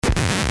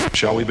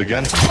Shall we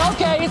begin?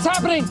 Okay, it's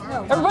happening.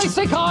 Everybody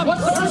stay calm.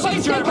 What's the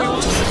procedure, everyone?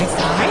 It's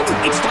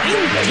time. It's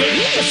time. Did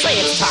you say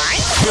it's time?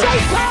 Stay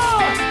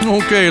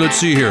calm. Okay, let's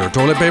see here.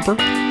 Toilet paper?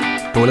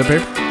 Toilet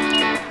paper?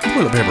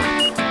 Toilet paper?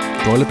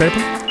 Toilet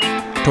paper?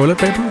 Toilet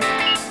paper?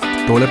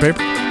 Toilet paper?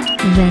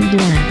 Vent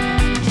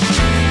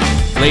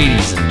Lab.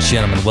 Ladies and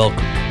gentlemen,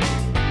 welcome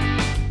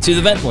to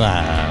the Vent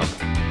Lab.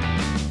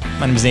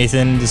 My name is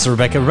Nathan. This is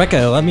Rebecca.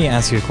 Rebecca, let me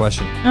ask you a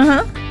question.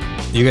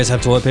 You guys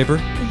have toilet paper?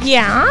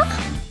 Yeah?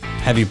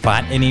 Have you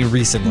bought any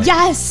recently?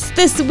 Yes,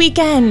 this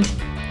weekend.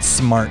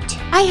 Smart.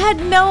 I had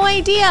no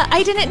idea.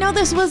 I didn't know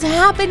this was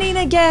happening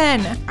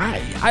again.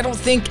 I don't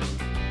think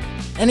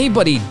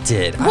anybody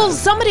did. Well,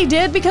 somebody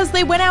did because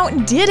they went out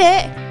and did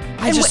it.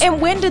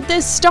 And when did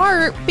this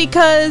start?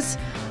 Because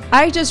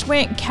I just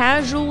went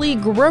casually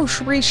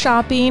grocery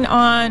shopping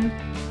on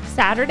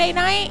Saturday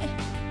night.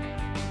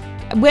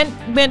 Went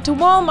to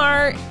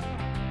Walmart,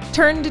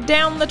 turned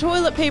down the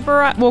toilet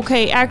paper.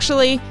 Okay,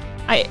 actually,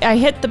 I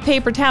hit the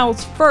paper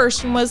towels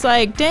first and was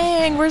like,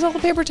 dang, where's all the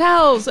paper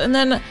towels? And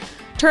then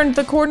turned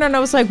the corner and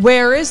I was like,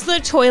 where is the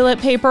toilet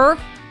paper?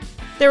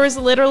 There was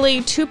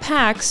literally 2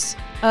 packs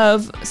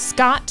of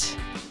Scott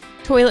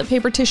toilet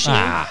paper tissue.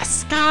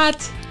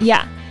 Scott.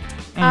 Yeah.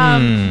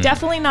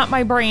 Definitely not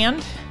my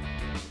brand,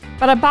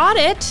 but I bought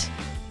it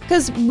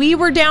because we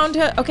were down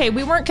to,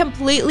 we weren't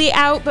completely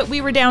out, but we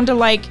were down to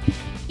like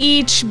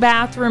each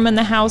bathroom in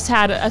the house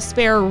had a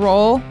spare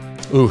roll.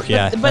 Ooh,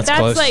 yeah. But that's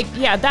close. like,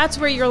 that's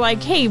where you're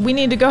like, hey, we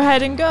need to go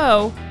ahead and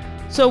go.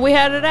 So we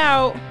had it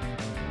out.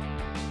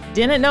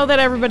 Didn't know that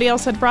everybody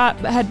else had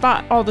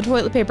bought all the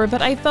toilet paper,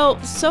 but I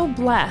felt so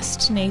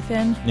blessed,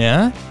 Nathan.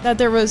 Yeah? That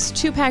there was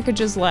 2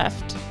 packages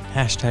left.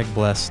 Hashtag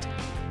blessed.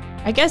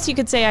 I guess you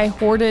could say I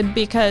hoarded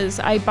because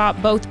I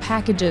bought both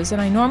packages,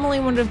 and I normally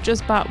would have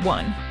just bought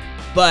one.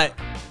 But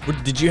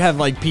did you have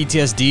like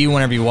PTSD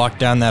whenever you walked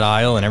down that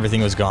aisle and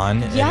everything was gone?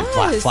 Yes.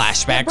 And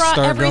flashbacks brought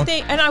started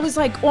everything, and I was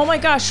like, oh my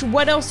gosh,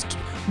 what else?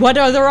 What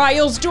other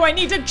aisles do I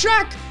need to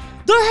check?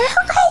 The hair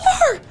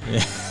color!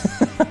 Yeah.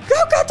 Go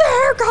get the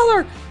hair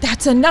color!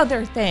 That's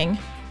another thing.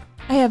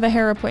 I have a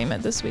hair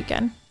appointment this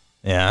weekend.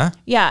 Yeah?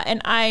 Yeah,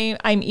 and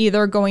I'm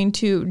either going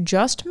to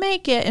just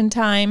make it in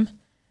time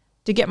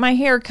to get my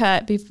hair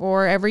cut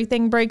before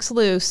everything breaks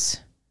loose,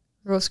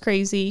 goes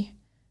crazy,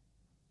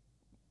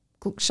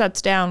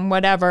 shuts down,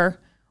 whatever,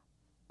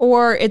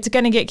 or it's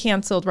going to get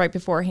canceled right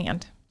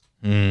beforehand.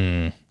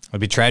 It'd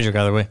be tragic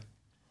either way.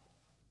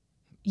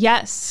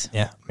 Yes.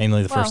 Yeah,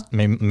 mainly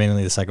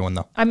the second one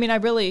though. I mean, I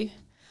really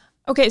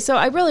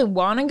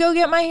want to go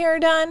get my hair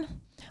done,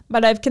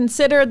 but I've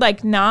considered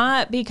like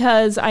not,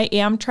 because I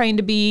am trying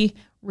to be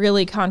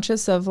really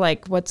conscious of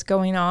like what's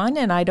going on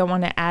and I don't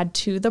want to add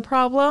to the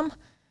problem.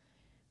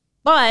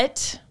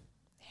 But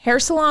hair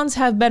salons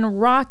have been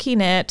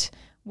rocking it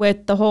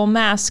with the whole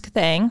mask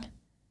thing.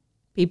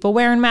 People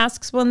wearing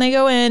masks when they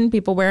go in,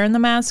 people wearing the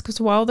masks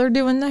while they're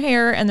doing the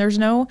hair, and there's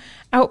no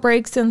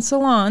outbreaks in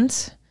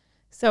salons.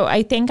 So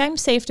I think I'm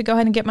safe to go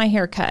ahead and get my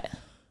hair cut.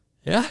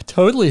 Yeah,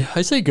 totally.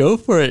 I say go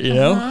for it, you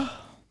know?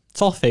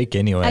 It's all fake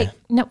anyway.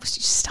 No,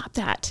 stop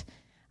that.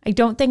 I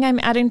don't think I'm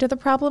adding to the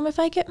problem if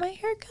I get my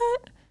hair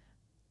cut.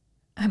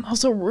 I'm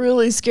also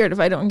really scared if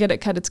I don't get it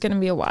cut, it's going to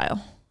be a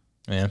while.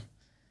 Yeah.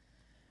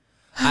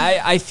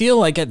 I feel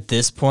like at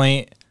this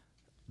point,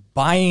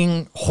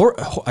 hoarding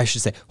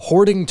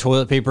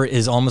toilet paper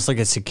is almost like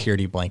a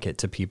security blanket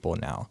to people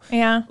now.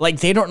 Yeah. Like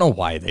they don't know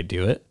why they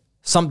do it.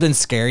 Something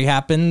scary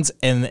happens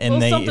and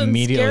they something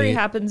immediately... scary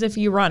happens if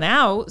you run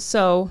out,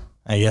 so...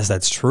 I guess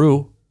that's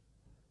true.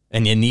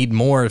 And you need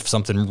more if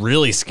something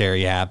really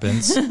scary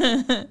happens.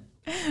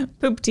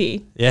 Poop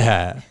tea.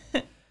 Yeah.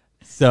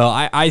 So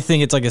I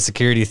think it's like a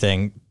security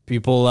thing.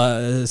 People,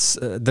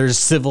 there's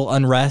civil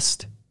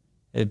unrest.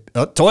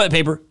 Toilet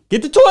paper.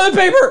 Get the toilet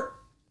paper.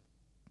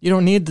 You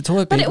don't need the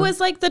toilet paper. But it was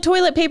like the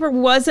toilet paper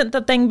wasn't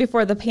the thing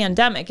before the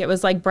pandemic. It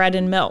was like bread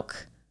and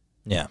milk.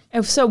 Yeah.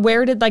 So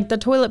where did like the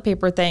toilet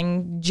paper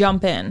thing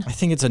jump in? I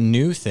think it's a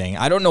new thing.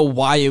 I don't know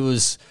why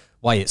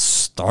it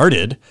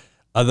started,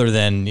 other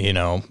than,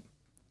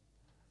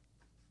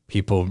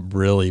 people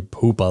really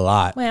poop a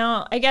lot.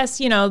 Well, I guess,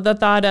 the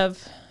thought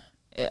of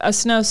a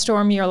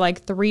snowstorm, you're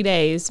like 3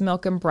 days,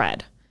 milk and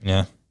bread.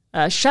 Yeah.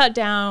 Shut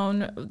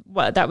down,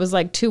 that was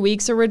like 2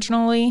 weeks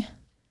originally.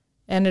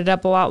 Ended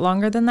up a lot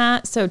longer than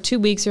that. So 2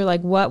 weeks, you're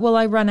like, what will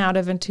I run out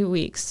of in 2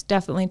 weeks?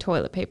 Definitely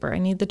toilet paper. I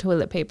need the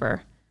toilet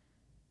paper.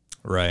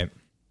 Right.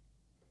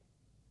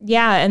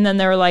 Yeah, and then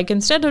they were like,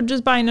 instead of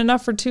just buying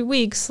enough for 2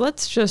 weeks,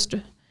 let's just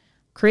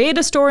create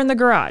a store in the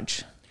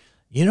garage.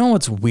 You know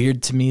what's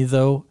weird to me,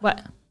 though?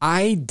 What?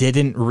 I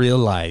didn't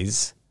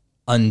realize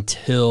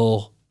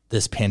until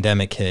this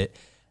pandemic hit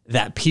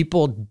that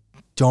people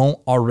don't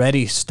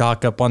already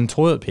stock up on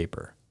toilet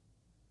paper.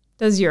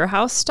 Does your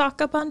house stock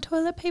up on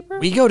toilet paper?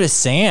 We go to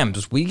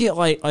Sam's. We get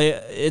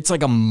it's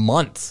like a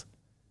month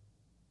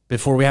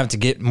before we have to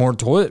get more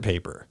toilet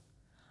paper.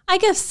 I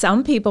guess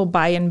some people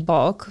buy in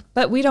bulk,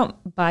 but we don't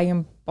buy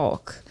in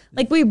bulk.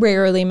 Like, we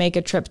rarely make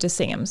a trip to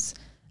Sam's.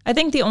 I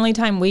think the only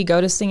time we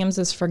go to Sam's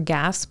is for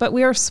gas, but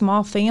we are a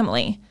small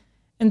family.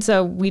 And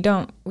so we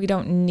don't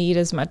need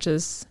as much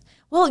as,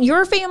 well,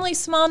 your family's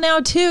small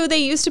now too. They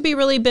used to be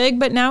really big,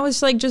 but now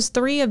it's like just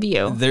 3 of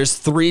you. There's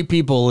 3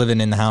 people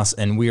living in the house,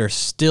 and we are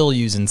still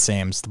using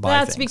Sam's to buy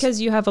That's things. because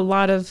you have a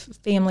lot of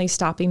family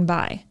stopping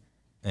by.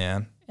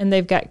 Yeah. And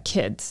they've got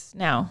kids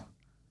now.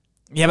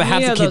 Yeah, but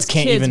half You the know kids those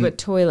can't kids even. with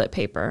toilet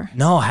paper.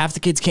 No, half the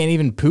kids can't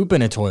even poop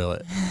in a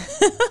toilet.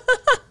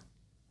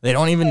 They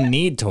don't even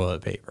need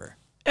toilet paper.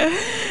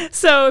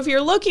 So if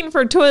you're looking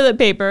for toilet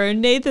paper,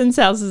 Nathan's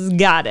house has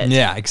got it.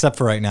 Yeah, except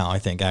for right now, I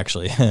think,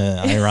 actually,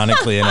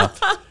 ironically enough.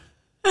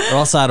 We're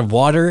also out of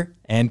water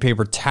and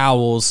paper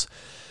towels.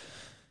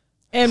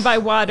 And by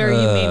water,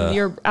 you mean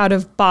you're out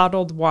of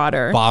bottled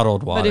water.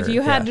 Bottled water. But if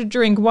you had to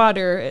drink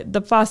water,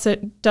 the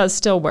faucet does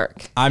still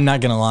work. I'm not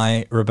going to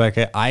lie,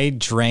 Rebecca, I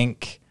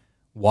drank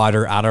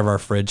water out of our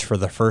fridge for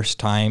the first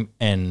time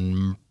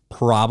in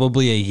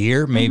probably a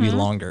year, maybe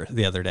longer,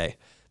 the other day.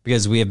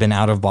 Because we have been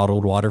out of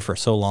bottled water for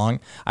so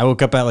long. I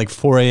woke up at like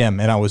 4 a.m.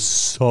 and I was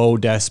so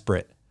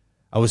desperate.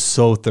 I was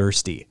so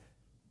thirsty.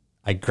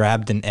 I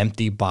grabbed an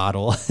empty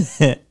bottle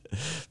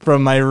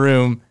from my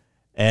room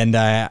and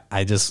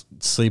I just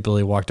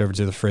sleepily walked over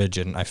to the fridge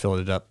and I filled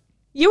it up.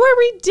 You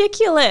are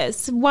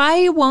ridiculous.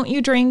 Why won't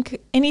you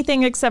drink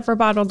anything except for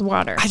bottled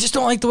water? I just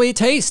don't like the way it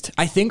tastes.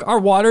 I think our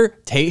water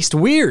tastes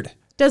weird.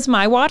 Does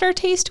my water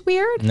taste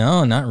weird?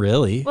 No, not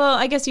really. Well,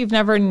 I guess you've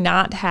never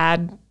not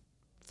had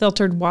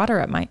filtered water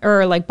at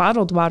like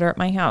bottled water at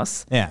my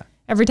house. Yeah.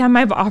 Every time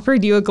I've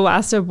offered you a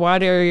glass of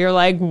water, you're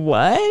like,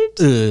 what?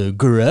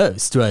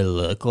 Gross. Do I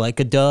look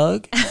like a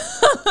dog?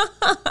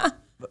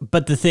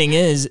 But the thing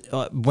is,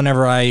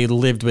 whenever I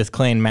lived with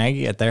Clay and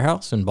Maggie at their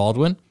house in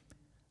Baldwin,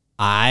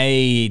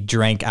 I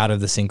drank out of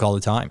the sink all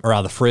the time, or out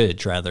of the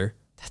fridge, rather.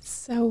 That's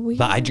so weird.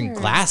 But I drink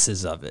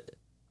glasses of it.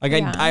 Like,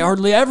 Yeah. I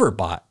hardly ever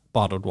bought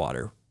bottled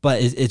water.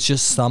 But it's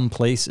just some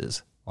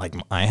places, like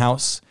my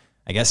house,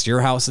 I guess your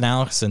house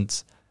now,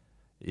 since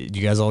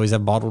you guys always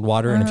have bottled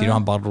water. And if you don't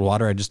have bottled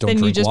water, I just don't Then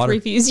drink you just water.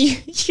 refuse.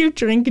 You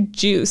drink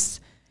juice.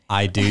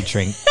 I do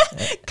drink.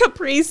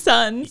 Capri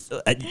Suns.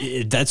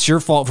 That's your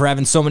fault for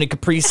having so many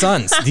Capri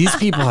Suns. These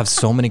people have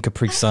so many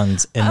Capri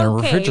Suns in their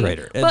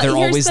refrigerator. But They're here's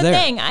always the there.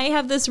 thing. I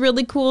have this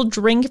really cool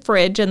drink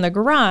fridge in the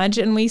garage,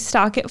 and we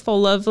stock it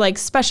full of like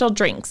special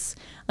drinks,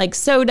 like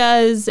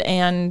sodas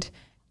and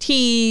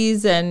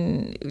teas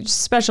and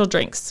special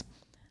drinks.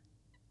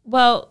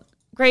 Well,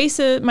 Grace,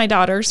 my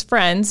daughter's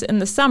friends in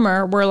the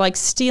summer were like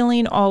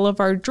stealing all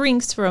of our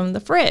drinks from the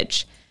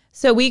fridge.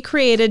 So we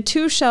created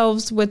 2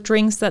 shelves with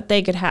drinks that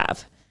they could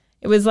have.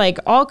 It was like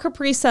all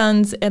Capri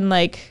Suns and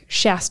like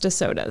Shasta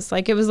sodas.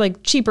 Like it was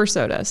like cheaper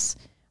sodas,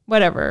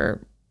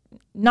 whatever,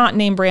 not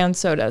name brand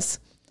sodas.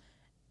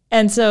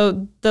 And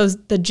so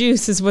the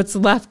juice is what's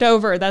left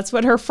over. That's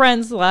what her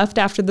friends left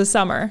after the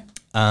summer.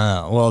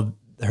 Well,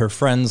 her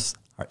friends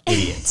are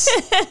idiots.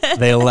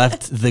 They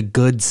left the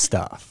good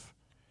stuff.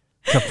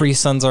 Capri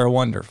Suns are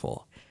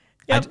wonderful.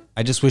 Yep.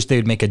 I just wish they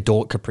would make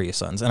adult Capri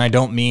Suns, and I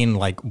don't mean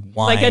like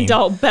wine. Like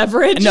adult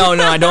beverage. No,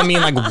 I don't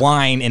mean like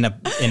wine in a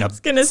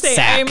Gonna say,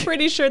 sack. I'm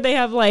pretty sure they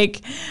have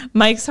like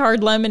Mike's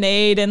Hard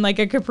Lemonade and like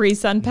a Capri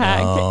Sun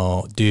pack.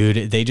 Oh,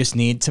 dude, they just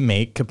need to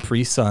make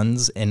Capri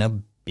Suns in a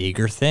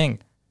bigger thing.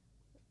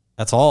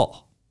 That's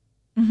all.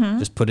 Mm-hmm.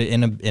 Just put it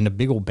in a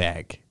big old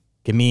bag.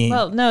 Give me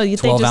Well, no, they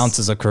 12 just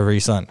ounces of Capri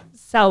Sun.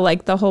 sell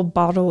like the whole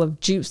bottle of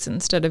juice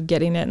instead of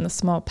getting it in the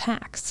small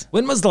packs.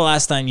 When was the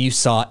last time you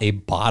saw a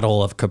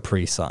bottle of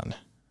Capri Sun?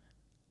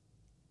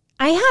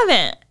 I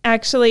haven't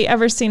actually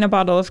ever seen a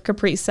bottle of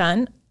Capri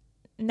Sun.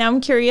 Now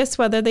I'm curious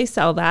whether they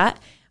sell that.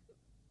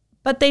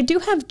 But they do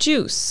have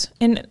juice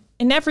in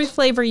every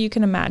flavor you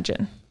can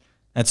imagine.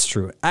 That's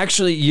true.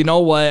 Actually, you know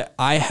what?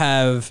 I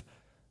have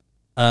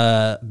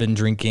been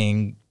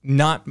drinking,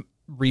 not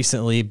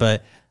recently,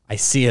 but I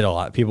see it a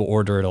lot. People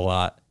order it a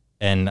lot.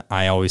 And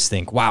I always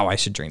think, wow, I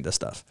should drink this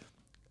stuff.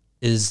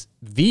 Is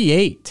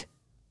V8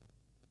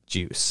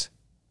 juice.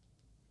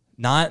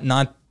 Not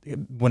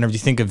whenever you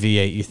think of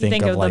V8, you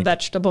think of of like, the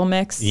vegetable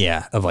mix.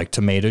 yeah, of like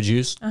tomato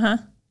juice. Uh-huh.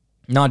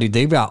 No, dude,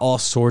 they've got all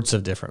sorts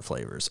of different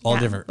flavors. All Yeah,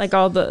 different. like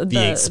all the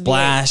V8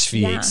 Splash,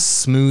 V8 yeah.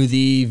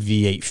 Smoothie,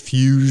 V8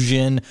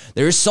 Fusion.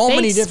 There's so They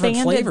many different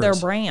expanded flavors. their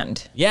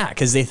brand. Yeah,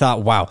 because they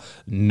thought, wow,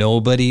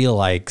 nobody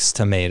likes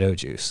tomato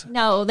juice.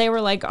 No, they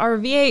were like, our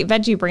V8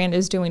 veggie brand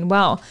is doing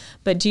well.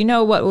 But do you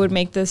know what would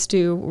make this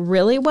do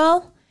really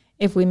well?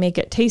 If we make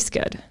it taste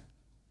good.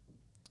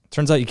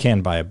 Turns out you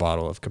can buy a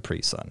bottle of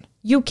Capri Sun.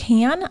 You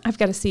can? I've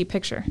got to see a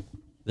picture.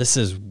 This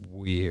is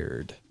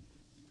weird.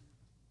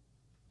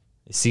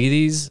 You see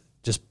these?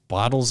 Just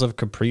bottles of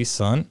Capri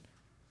Sun?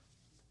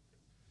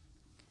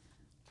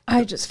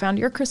 I just found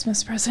your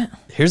Christmas present.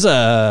 Here's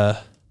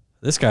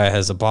this guy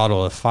has a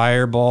bottle of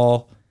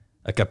Fireball,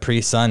 a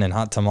Capri Sun, and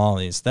hot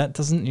tamales. That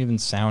doesn't even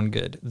sound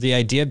good. The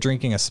idea of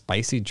drinking a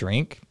spicy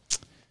drink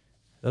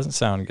doesn't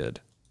sound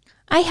good.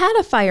 I had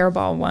a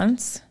Fireball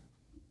once.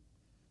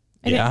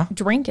 I Yeah? didn't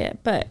drink it,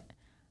 but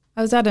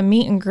I was at a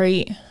meet and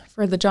greet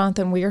for the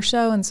Jonathan Weir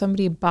show, and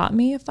somebody bought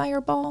me a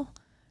Fireball.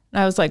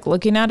 And I was like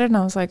looking at it, and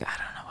I was like, I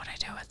don't know what I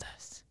do with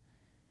this.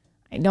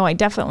 I know I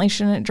definitely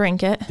shouldn't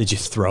drink it. Did you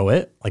throw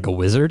it like a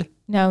wizard?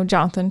 No,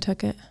 Jonathan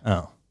took it.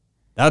 Oh,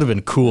 that would have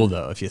been cool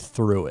though if you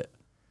threw it.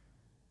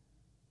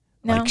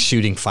 No. Like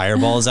shooting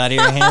fireballs out of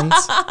your hands.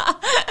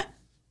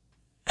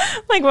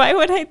 Like, why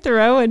would I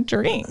throw a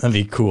drink? That'd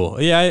be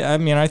cool. Yeah, I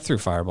mean, I threw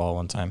fireball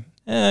one time.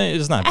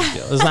 It's not a big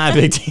deal. It's not a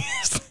big deal.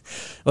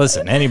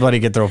 Listen, anybody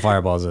could throw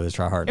fireballs if they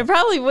try hard. It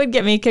probably would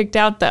get me kicked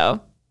out,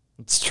 though.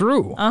 It's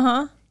true.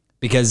 Uh-huh.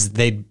 Because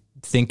they'd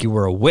think you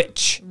were a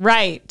witch.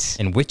 Right.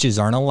 And witches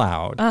aren't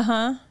allowed.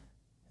 Uh-huh.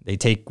 They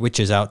take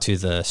witches out to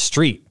the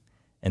street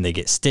and they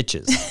get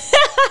stitches.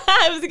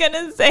 I was going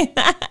to say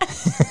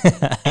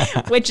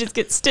that. Witches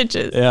get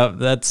stitches. Yeah,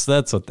 that's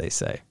what they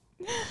say.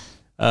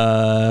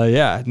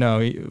 Yeah, no,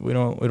 we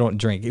don't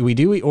drink. We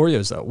do eat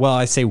Oreos though. Well,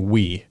 I say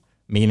we,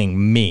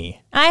 meaning me.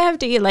 I have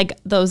to eat like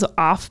those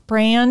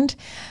off-brand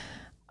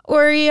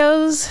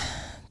Oreos,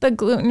 the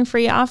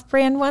gluten-free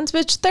off-brand ones,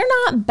 which they're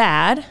not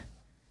bad.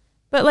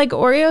 But like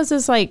Oreos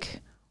is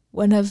like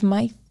one of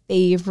my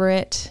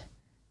favorite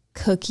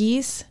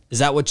cookies. Is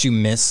that what you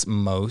miss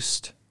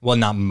most? Well,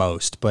 not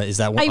most, but is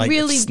that what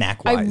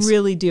snack-wise? I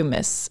really do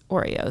miss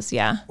Oreos,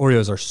 yeah.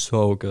 Oreos are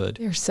so good.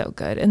 They're so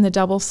good. And the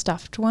double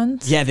stuffed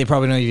ones? Yeah, they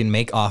probably don't even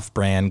make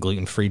off-brand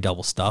gluten-free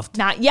double stuffed.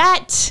 Not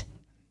yet.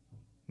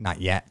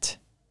 Not yet.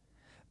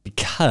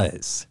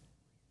 Because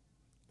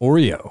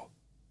Oreo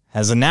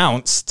has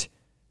announced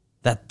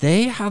that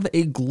they have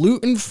a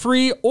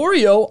gluten-free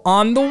Oreo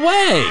on the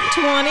way.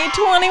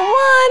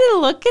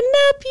 2021, looking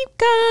up, you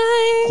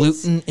guys.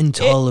 Gluten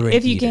intolerant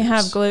If you can't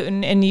have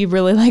gluten and you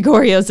really like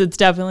Oreos, it's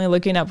definitely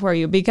looking up for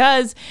you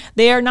because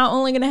they are not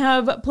only going to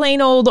have plain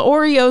old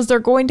Oreos, they're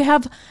going to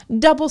have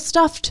double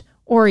stuffed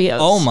Oreos.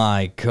 Oh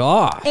my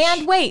gosh.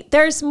 And wait,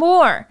 there's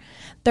more.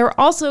 They're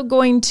also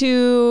going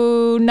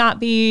to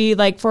not be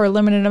like for a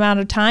limited amount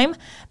of time.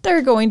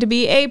 They're going to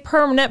be a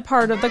permanent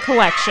part of the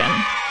collection.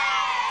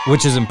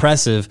 Which is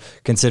impressive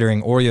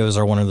considering Oreos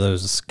are one of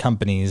those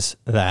companies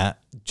that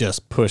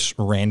just push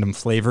random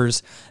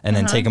flavors and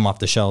then take them off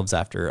the shelves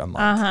after a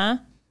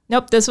month.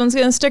 Nope, this one's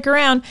going to stick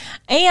around.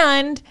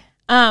 And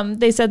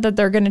they said that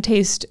they're going to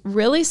taste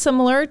really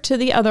similar to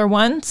the other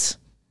ones,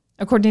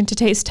 according to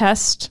Taste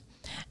Test.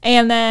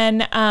 And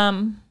then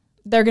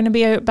they're going to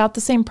be about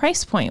the same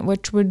price point,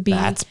 which would be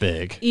That's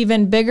big.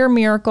 Even bigger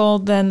miracle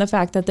than the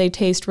fact that they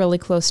taste really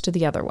close to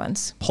the other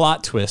ones.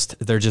 Plot twist,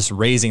 they're just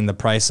raising the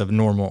price of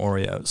normal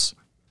Oreos.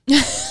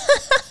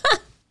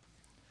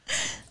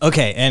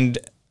 Okay, and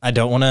I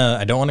don't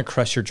want to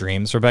crush your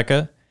dreams,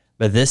 Rebecca,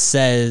 but this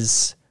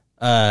says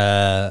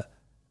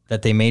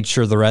that they made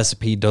sure the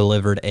recipe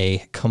delivered a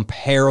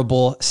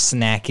comparable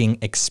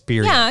snacking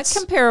experience.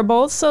 Yeah,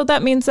 comparable. So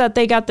that means that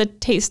they got the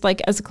taste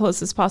like as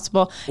close as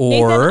possible. Or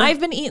Nathan, I've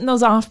been eating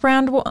those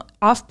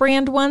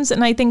off-brand ones,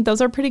 and I think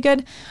those are pretty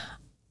good.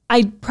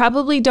 I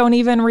probably don't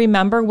even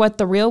remember what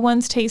the real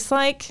ones taste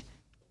like.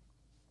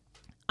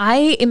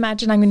 I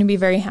imagine I'm going to be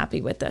very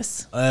happy with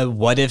this.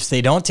 What if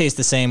they don't taste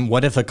the same?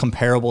 What if a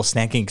comparable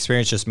snacking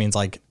experience just means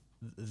like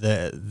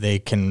they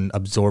can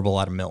absorb a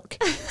lot of milk?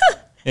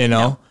 You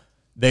know? No.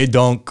 They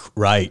dunk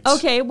right.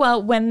 Okay,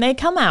 well, when they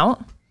come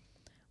out,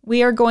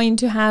 we are going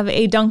to have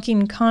a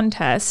dunking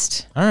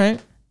contest. All right.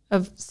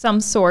 Of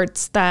some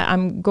sorts that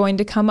I'm going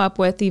to come up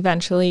with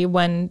eventually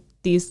when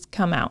these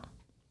come out.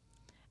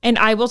 And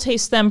I will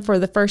taste them for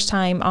the first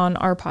time on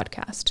our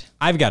podcast.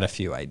 I've got a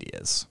few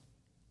ideas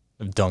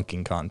of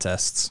dunking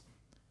contests.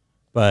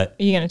 But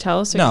are you going to tell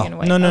us or no, are you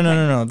going to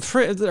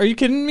wait? No. Are you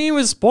kidding me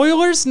with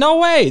spoilers? No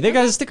way. They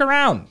got to stick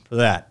around for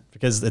that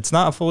because it's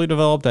not a fully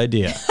developed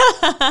idea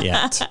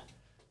yet.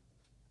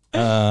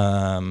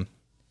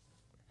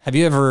 Have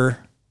you ever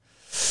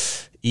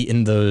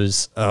eaten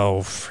those?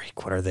 Oh,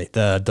 freak! What are they?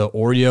 The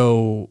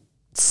Oreo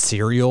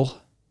cereal.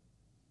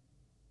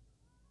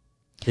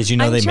 Did you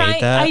know they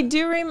made that? I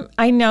do.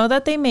 I know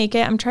that they make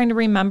it. I'm trying to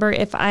remember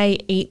if I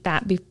ate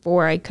that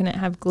before I couldn't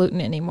have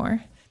gluten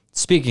anymore.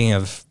 Speaking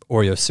of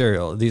Oreo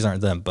cereal, these aren't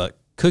them, but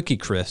Cookie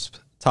Crisp,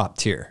 top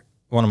tier.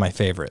 One of my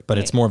favorite, but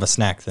it's more of a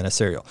snack than a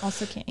cereal.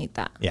 Also can't eat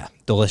that. Yeah,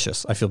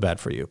 delicious. I feel bad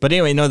for you. But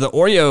anyway, no, the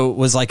Oreo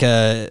was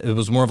it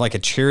was more of like a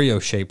Cheerio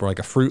shape or like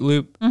a Fruit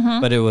Loop,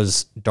 but it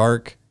was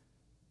dark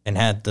and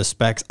had the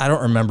specks. I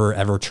don't remember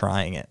ever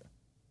trying it.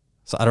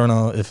 So I don't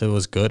know if it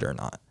was good or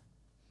not.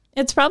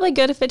 It's probably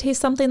good if it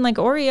tastes something like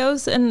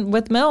Oreos and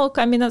with milk.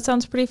 I mean, that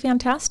sounds pretty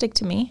fantastic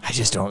to me. I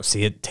just don't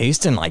see it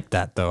tasting like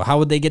that, though. How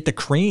would they get the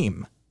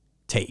cream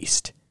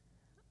taste?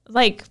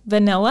 Like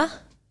vanilla?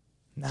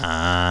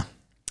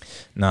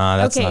 Nah,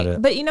 that's not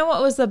it. But you know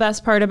what was the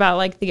best part about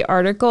like the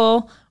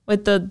article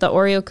with the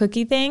Oreo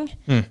cookie thing?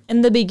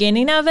 In the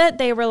beginning of it,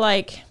 they were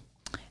like,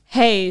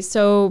 hey,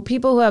 so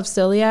people who have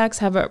celiacs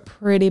have it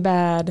pretty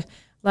bad.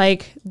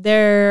 Like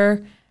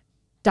their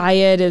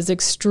diet is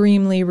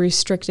extremely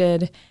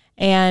restricted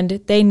and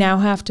they now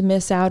have to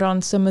miss out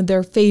on some of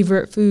their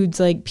favorite foods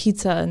like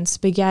pizza and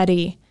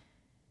spaghetti.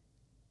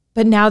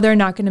 But now they're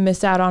not going to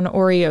miss out on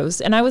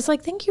Oreos. And I was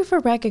like, thank you for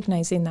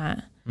recognizing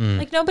that.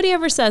 Like nobody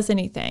ever says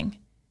anything.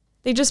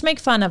 They just make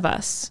fun of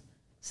us.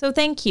 So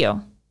thank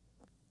you.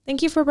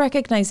 Thank you for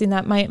recognizing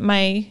that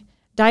my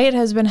diet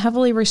has been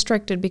heavily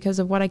restricted because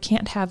of what I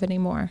can't have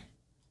anymore.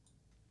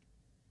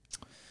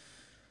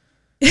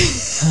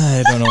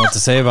 I don't know what to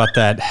say about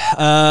that.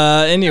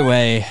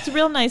 Anyway. It's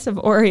real nice of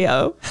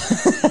Oreo.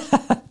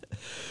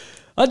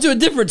 On to a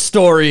different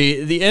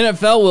story. The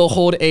NFL will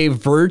hold a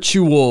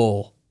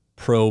virtual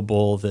Pro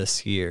Bowl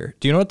this year.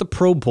 Do you know what the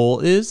Pro Bowl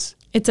is?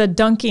 It's a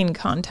dunking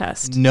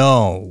contest.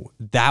 No,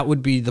 that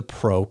would be the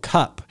Pro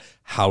Cup.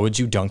 How would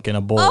you dunk in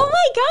a bowl? Oh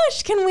my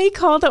gosh, can we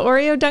call the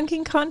Oreo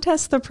dunking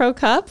contest the Pro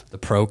Cup? The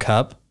Pro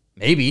Cup?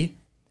 Maybe.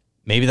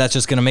 Maybe that's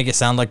just going to make it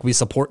sound like we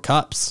support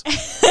cups,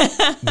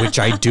 which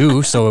I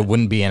do, so it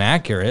wouldn't be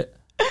inaccurate.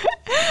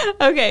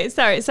 Okay,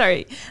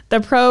 sorry. The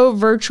Pro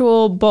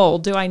Virtual Bowl.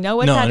 Do I know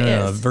what that is?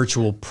 No,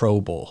 virtual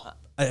Pro Bowl.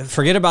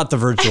 Forget about the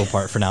virtual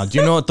part for now. Do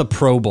you know what the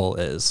Pro Bowl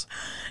is?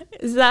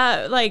 Is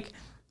that like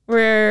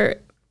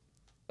where,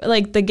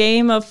 like the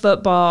game of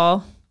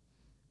football,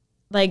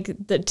 like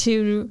the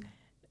two...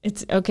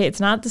 It's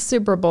not the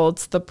Super Bowl,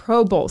 it's the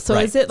Pro Bowl. So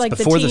Right. is it like It's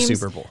the before the teams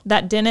Super Bowl.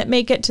 that didn't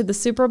make it to the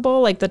Super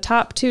Bowl? Like the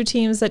top 2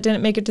 teams that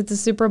didn't make it to the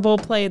Super Bowl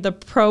play the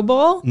Pro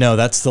Bowl? No,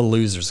 that's the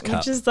Losers Cup.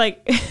 Which is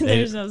like,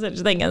 there's no such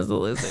thing as the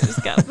Losers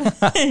Cup.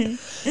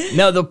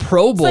 No, the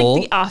Pro Bowl,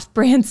 Like the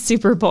off-brand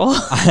Super Bowl.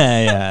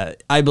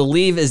 I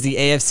believe, is the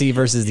AFC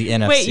versus the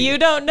NFC. Wait, you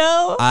don't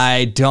know?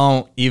 I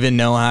don't even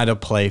know how to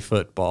play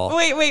football.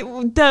 Wait,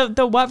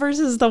 the what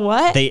versus the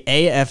what? The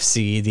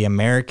AFC, the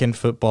American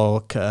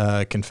Football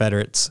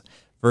Confederates,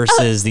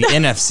 versus the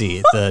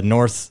NFC, the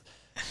North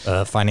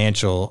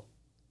Financial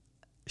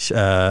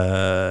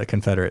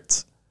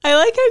Confederates. I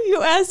like how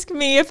you ask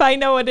me if I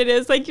know what it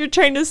is, like you're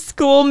trying to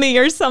school me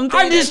or something.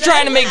 I'm just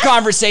trying to make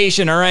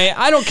conversation, all right?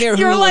 I don't care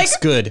who You're looks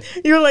like- good.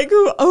 You're like,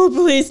 oh,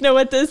 please know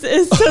what this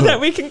is so that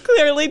we can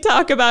clearly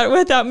talk about it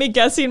without me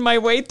guessing my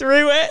way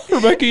through it.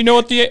 Rebecca, you know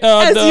what the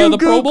As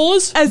Pro Bowl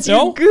is? As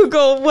No? you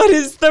Google, what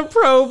is the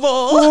Pro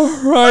Bowl?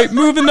 All right,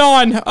 moving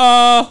on.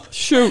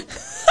 Shoot.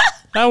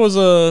 That was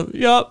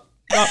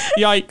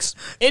yikes.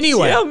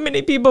 Anyway. How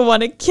many people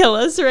want to kill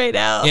us right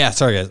now? Yeah,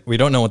 sorry guys. We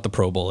don't know what the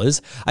Pro Bowl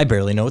is. I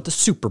barely know what the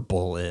Super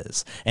Bowl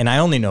is. And I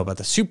only know about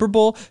the Super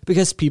Bowl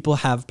because people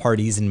have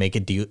parties and make a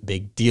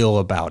big deal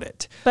about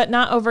it. But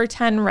not over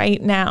 10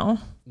 right now.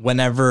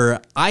 Whenever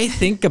I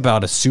think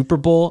about a Super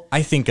Bowl,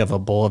 I think of a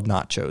bowl of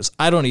nachos.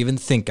 I don't even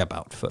think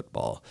about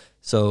football.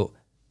 So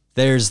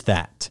there's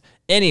that.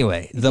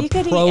 Anyway, the If you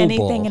could Pro eat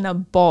anything Bowl. in a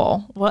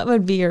bowl, what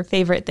would be your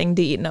favorite thing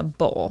to eat in a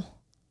bowl?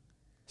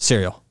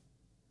 Cereal.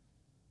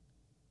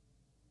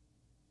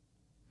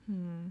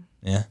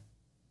 Yeah.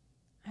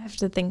 I have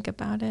to think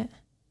about it.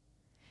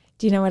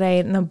 Do you know what I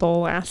ate in a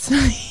bowl last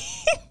night?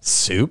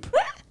 Soup?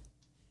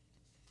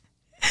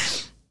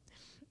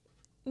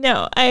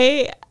 No,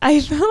 I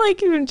feel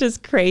like I'm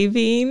just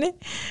craving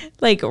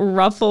like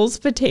Ruffles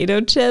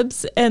potato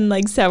chips and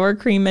like sour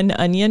cream and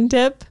onion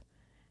dip.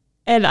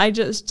 And I've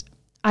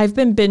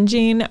been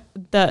binging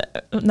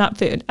not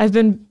food. I've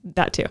been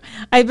that too.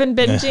 I've been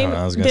binging,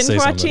 I was gonna say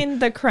binge watching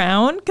The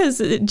Crown because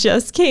it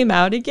just came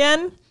out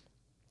again.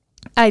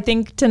 I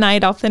think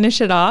tonight I'll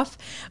finish it off.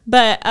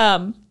 But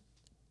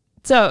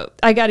so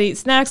I got to eat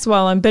snacks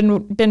while I'm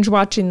binge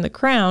watching The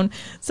Crown.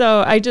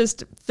 So I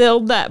just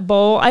filled that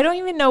bowl. I don't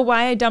even know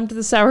why I dumped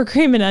the sour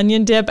cream and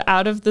onion dip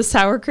out of the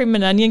sour cream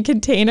and onion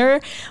container.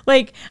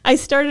 Like I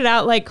started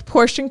out like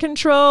portion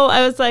control.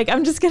 I was like,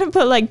 I'm just going to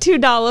put like 2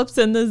 dollops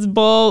in this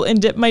bowl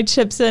and dip my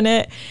chips in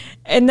it.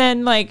 And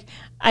then like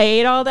I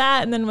ate all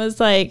that and then was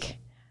like,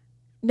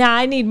 nah,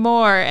 I need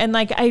more. And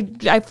like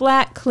I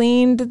flat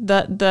cleaned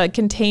the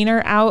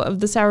container out of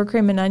the sour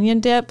cream and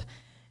onion dip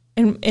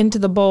and into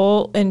the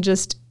bowl and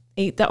just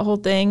ate that whole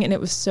thing. And it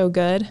was so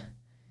good.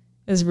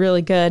 It was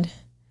really good.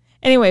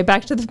 Anyway,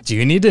 back to the... Do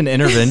you need an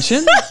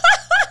intervention?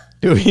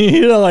 Do we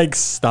need to like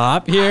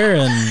stop here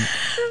and...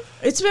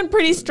 It's been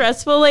pretty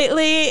stressful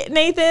lately,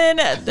 Nathan.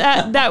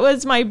 That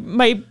was my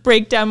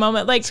breakdown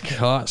moment. Like,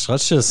 Gosh,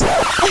 let's just...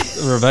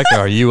 Rebecca,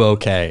 are you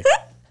okay?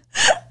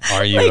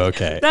 Are you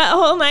okay? that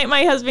whole night,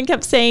 my husband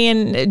kept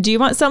saying, do you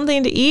want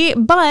something to eat?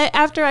 But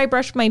after I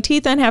brush my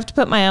teeth and have to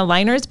put my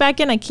aligners back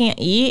in, I can't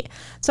eat.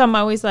 So I'm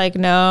always like,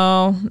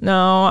 no,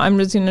 I'm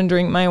just going to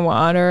drink my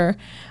water.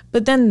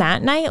 But then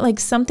that night, like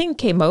something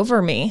came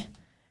over me.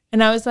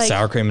 And I was like,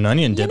 Sour cream and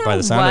onion dip by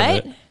the sound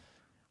of it.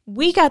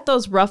 We got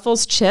those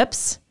Ruffles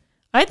chips.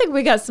 I think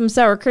we got some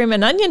sour cream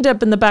and onion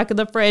dip in the back of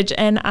the fridge,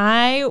 and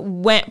I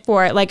went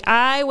for it. Like,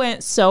 I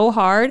went so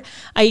hard.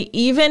 I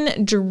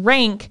even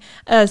drank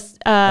a...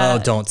 Oh,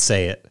 don't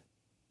say it.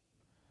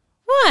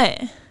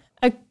 What?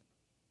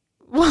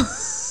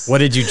 What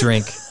did you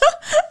drink?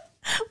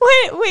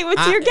 Wait,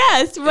 what's your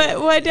guess?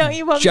 What don't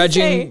you want me to say?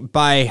 Judging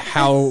by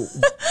how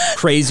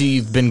crazy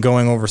you've been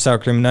going over sour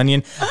cream and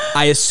onion,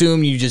 I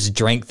assume you just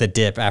drank the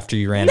dip after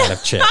you ran out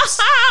of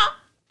chips.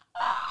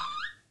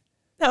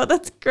 No,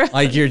 that's gross.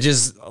 Like you're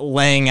just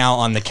laying out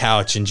on the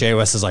couch and Jay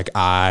West is like,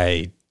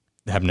 I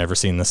have never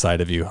seen the side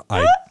of you.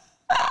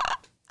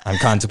 I'm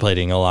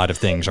contemplating a lot of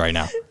things right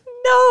now.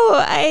 No,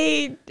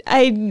 I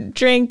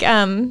drink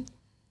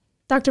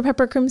Dr.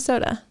 Pepper cream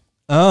soda.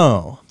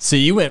 Oh, so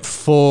you went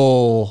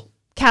full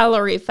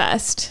Calorie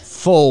fest.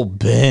 Full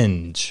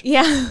binge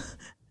Yeah.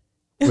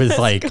 with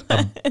like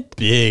a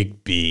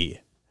big B.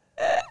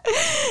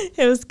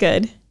 It was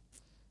good.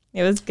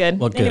 It was good.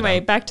 Well, good.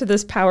 Anyway, back to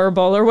this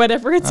Powerball or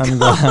whatever it's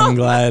called.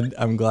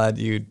 I'm glad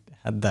you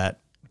had that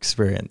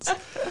experience.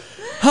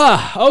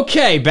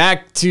 Okay,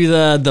 back to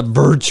the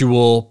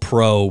virtual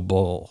Pro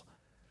Bowl.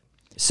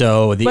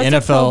 So the What's NFL,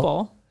 a Pro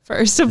Bowl,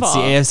 first of it's all?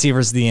 the AFC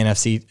versus the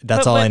NFC.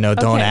 That's all I know.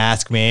 Don't okay.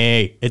 ask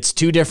me. It's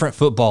two different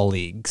football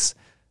leagues,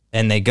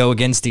 and they go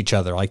against each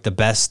other. Like the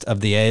best of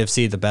the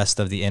AFC, the best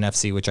of the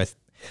NFC, which I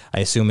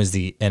assume is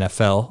the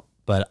NFL,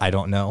 but I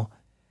don't know.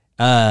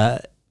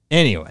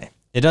 Anyway,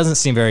 it doesn't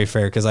seem very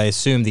fair because I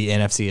assume the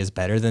NFC is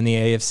better than the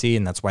AFC,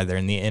 and that's why they're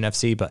in the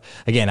NFC. But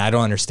again, I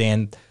don't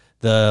understand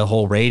the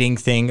whole rating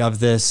thing of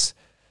this.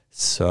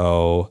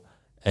 So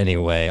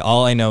anyway,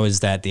 all I know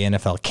is that the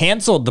NFL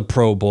canceled the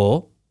Pro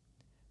Bowl.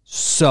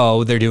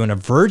 So they're doing a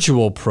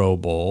virtual Pro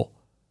Bowl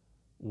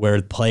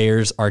where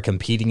players are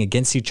competing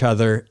against each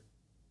other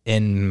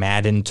in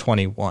Madden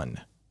 21.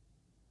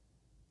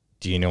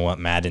 Do you know what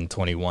Madden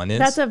 21 is?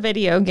 That's a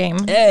video game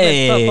with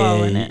Hey,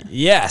 football in it.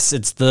 yes,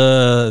 it's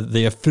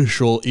the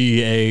official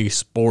EA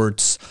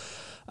Sports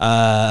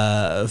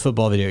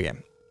football video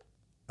game.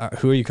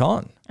 Who are you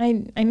calling? I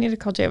need to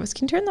call Javis.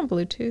 Can you turn the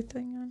Bluetooth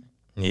thing on?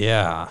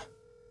 Yeah.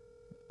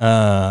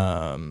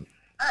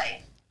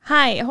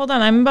 Hi, hold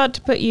on. I'm about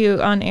to put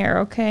you on air,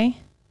 okay?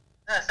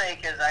 Say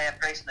because I have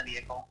Grace in the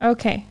vehicle.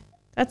 Okay.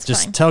 That's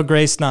Just fine. tell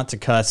Grace not to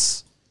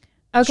cuss.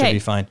 Should Okay. be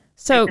fine.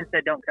 So, Jason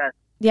said don't cuss.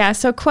 yeah,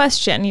 so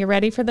question. You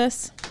ready for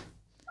this?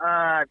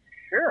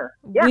 Sure.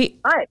 Yeah.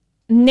 Hi.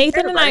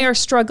 Nathan and I are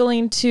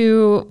struggling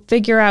to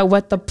figure out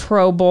what the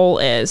Pro Bowl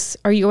is.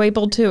 Are you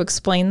able to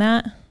explain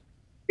that?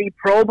 The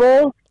Pro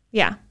Bowl?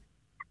 Yeah.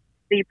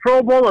 The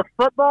Pro Bowl of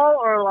football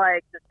or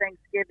like the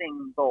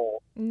Thanksgiving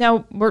Bowl?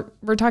 No,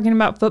 we're talking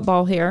about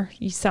football here.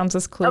 You sounds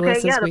as clueless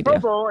Okay, yeah, as the we Pro do.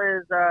 Bowl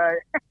is,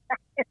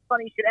 it's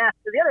funny you should ask.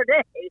 The other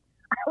day,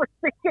 I was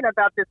thinking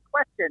about this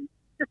question.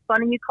 It's just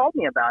funny you called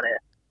me about it.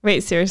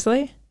 Wait,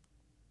 seriously?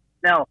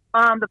 No.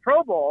 The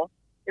Pro Bowl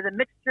is a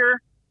mixture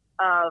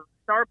of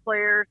star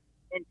players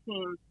and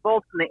teams,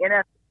 both from the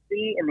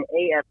NFC and the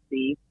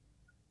AFC.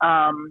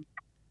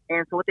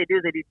 And so what they do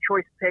is they do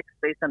choice picks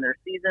based on their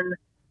season,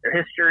 their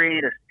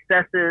history, their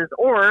successes,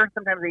 or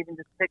sometimes they even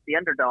just pick the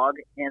underdog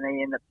and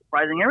they end up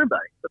surprising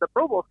everybody. So the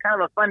Pro Bowl is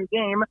kind of a fun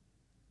game.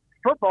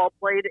 Football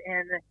played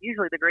in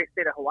usually the great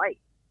state of Hawaii.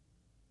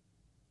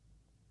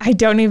 I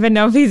don't even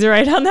know if he's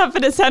right on that,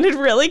 but it sounded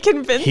really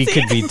convincing. He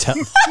could be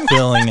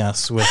filling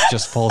us with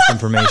just false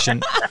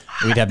information.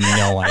 We'd have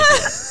no idea.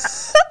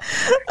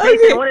 Hey,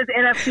 so what does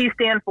NFC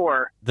stand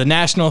for? The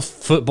National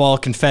Football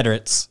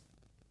Confederates.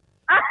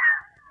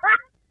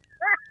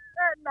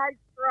 Nice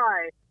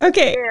try.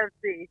 Okay.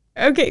 AFC.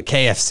 Okay.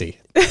 KFC.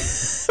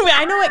 Wait,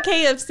 I know what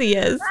KFC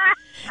is.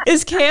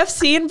 Is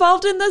KFC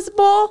involved in this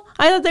bowl?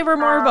 I thought they were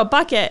more of a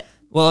bucket.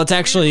 Well,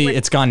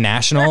 it's gone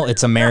national.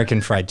 It's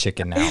American Fried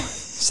Chicken now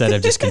instead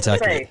of just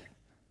Kentucky. Hey,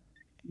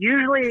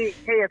 usually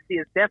KFC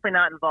is definitely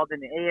not involved in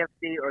the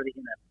AFC or the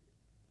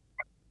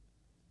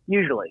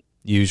NFC.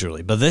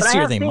 Usually. But this But I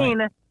year have they seen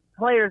might.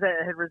 players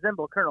that have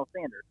resembled Colonel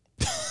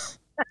Sanders.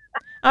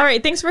 All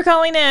right. Thanks for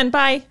calling in.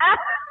 Bye.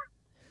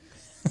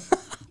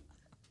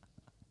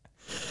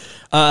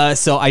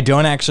 So I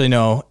don't actually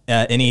know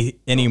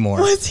any more.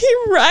 Was he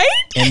right?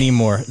 Any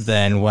more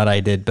than what I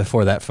did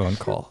before that phone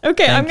call.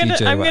 Okay, Thank I'm you,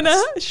 gonna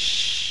JWest.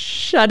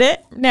 shut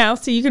it now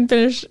so you can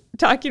finish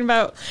talking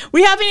about.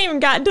 We haven't even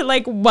gotten to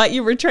like what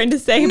you were trying to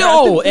say. about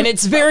No, this. and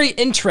it's very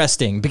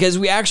interesting because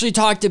we actually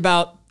talked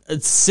about a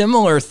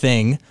similar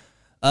thing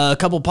a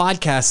couple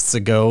podcasts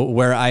ago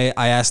where I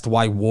asked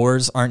why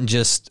wars aren't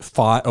just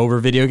fought over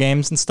video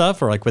games and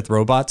stuff or like with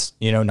robots,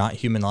 not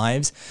human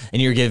lives.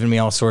 And you're giving me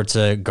all sorts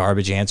of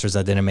garbage answers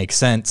that didn't make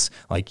sense,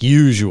 like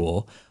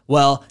usual.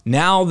 Well,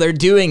 now they're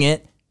doing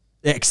it,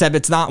 except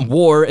it's not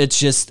war. It's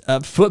just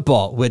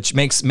football, which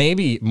makes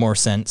maybe more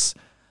sense.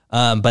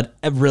 But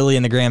really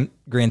in the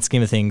grand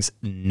scheme of things,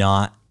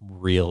 not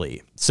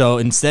really. So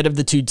instead of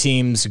the two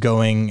teams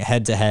going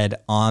head to head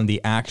on the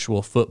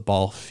actual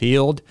football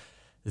field,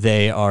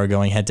 they are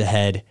going head to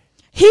head.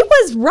 He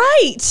was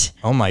right.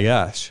 Oh my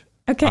gosh.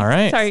 Okay. All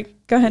right. Sorry.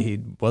 Go ahead. He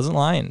wasn't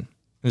lying,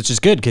 which is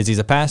good because he's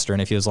a pastor.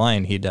 And if he was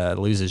lying, he'd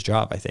lose his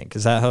job, I think.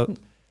 Is that how?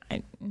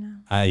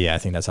 No. Yeah, I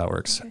think that's how it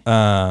works.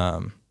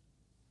 Okay.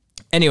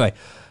 Anyway,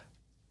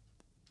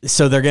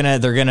 so they're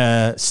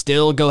gonna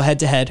still go head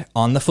to head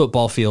on the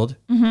football field,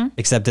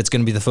 except it's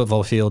gonna be the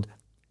football field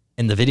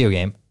in the video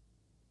game,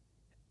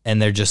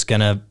 and they're just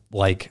gonna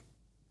like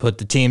put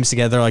the teams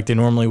together like they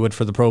normally would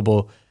for the Pro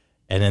Bowl,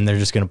 and then they're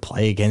just gonna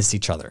play against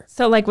each other.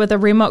 So like with a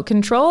remote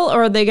control,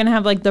 or are they gonna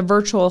have like the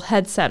virtual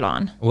headset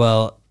on?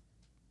 Well,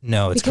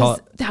 no, it's Because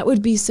called. that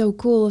would be so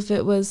cool if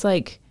it was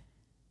like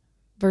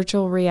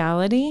virtual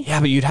reality. Yeah,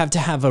 but you'd have to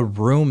have a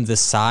room the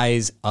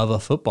size of a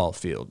football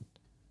field.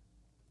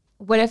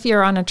 What if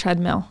you're on a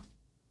treadmill?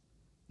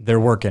 They're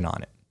working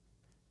on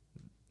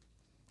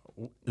it.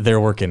 they're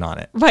working on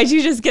it. Why'd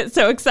you just get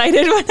so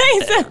excited when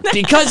I said that?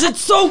 Because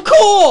it's so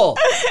cool.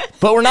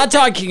 But we're not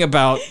talking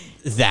about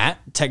that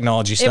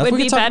technology stuff. It would We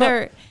be can talk better.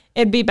 about-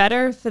 It'd be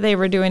better if they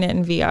were doing it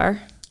in VR.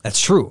 That's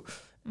true.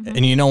 Mm-hmm.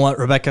 And you know what,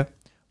 Rebecca?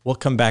 We'll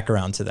come back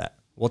around to that.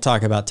 We'll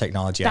talk about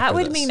technology That after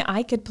would this. mean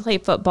I could play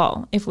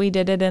football if we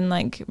did it in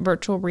like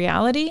virtual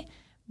reality,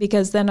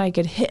 because then I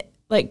could hit,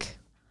 like,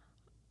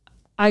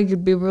 I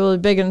could be really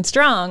big and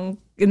strong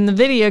in the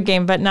video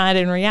game, but not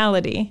in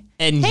reality.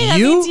 And Hey, that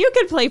means you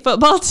could play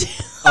football too.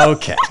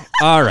 Okay.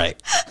 All right.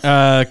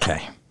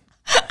 Okay.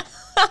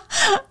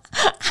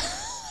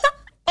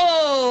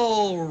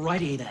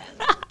 Alrighty then.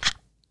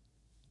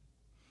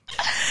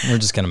 We're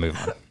just going to move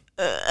on.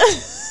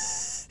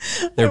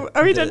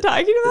 Are we done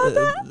talking about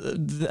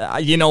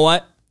that? You know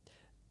what?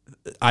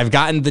 I've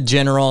gotten the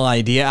general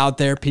idea out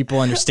there. People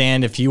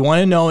understand. If you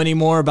want to know any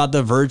more about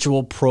the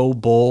virtual Pro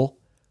Bowl,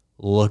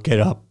 look it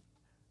up.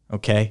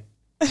 Okay?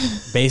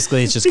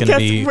 Basically, it's just going to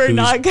Because be we're who's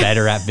not gonna-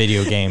 better at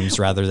video games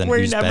rather than We're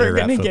who's never better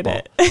at gonna football.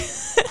 get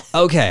it.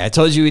 Okay, I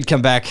told you we'd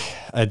come back.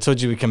 I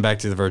told you we'd come back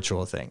to the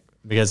virtual thing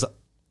because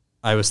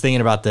I was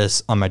thinking about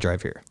this on my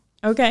drive here.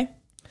 Okay.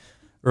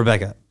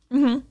 Rebecca,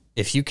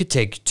 if you could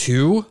take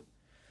two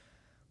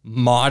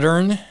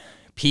modern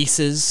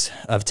pieces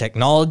of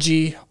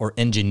technology or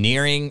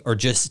engineering or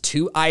just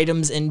two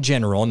items in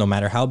general, no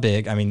matter how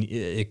big, I mean,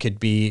 it could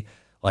be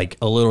like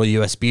a little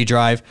USB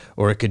drive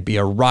or it could be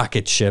a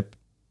rocket ship,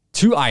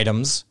 two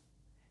items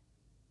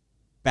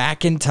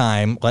back in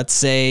time, let's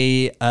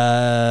say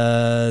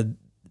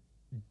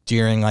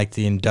during like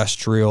the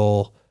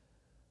Industrial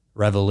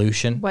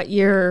Revolution. What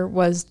year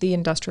was the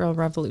Industrial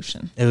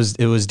Revolution? It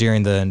was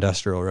during the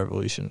Industrial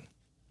Revolution.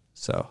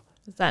 So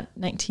Was that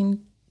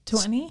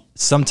 1920?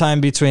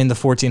 sometime between the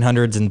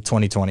 1400s and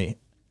 2020.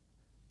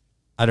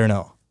 I don't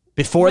know.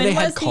 Before When they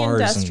had was the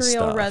cars and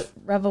Industrial stuff.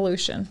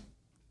 Revolution?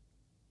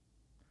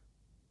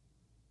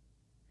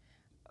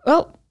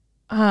 Well,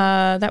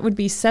 that would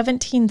be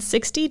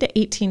 1760 to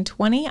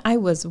 1820. I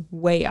was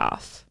way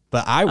off.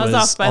 But I was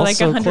off by like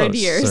also 100 closer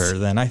years.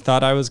 than I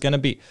thought I was going to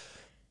be.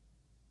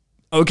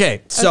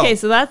 Okay, so Okay,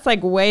 so that's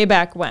like way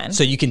back when.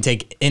 so you can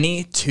take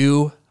any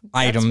two That's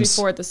items,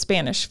 before the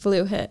Spanish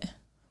flu hit.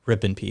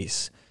 rip in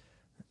peace.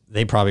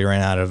 They probably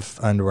ran out of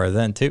underwear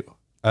then too.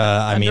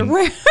 I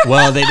Underwear? mean,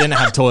 well, they didn't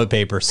have toilet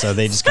paper, so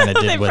they just kind of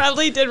They did with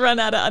probably did run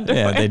out of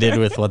underwear. yeah, they did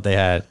with what they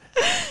had.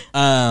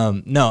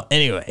 No,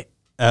 anyway,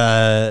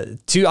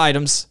 two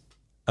items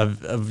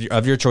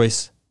of your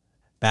choice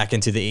back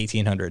into the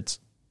 1800s.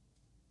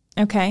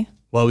 Okay.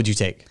 What would you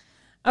take?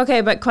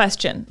 Okay, but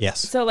question. Yes.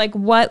 So, like,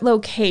 what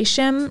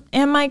location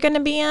am I going to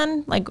be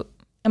in? Like,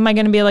 am I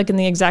going to be like in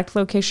the exact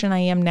location I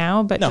am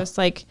now, but No. just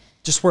like,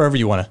 Just wherever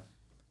you want to.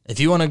 If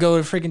you want to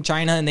go to freaking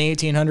China in the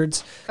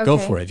 1800s, go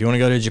Okay. for it. If you want to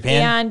go to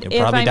Japan, and you'll if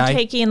probably I'm die.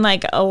 taking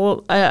like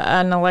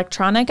an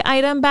electronic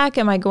item back,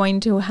 am I going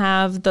to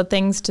have the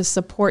things to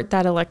support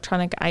that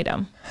electronic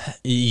item?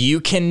 You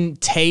can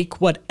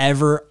take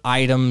whatever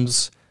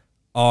items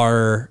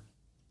are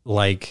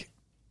like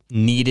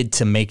needed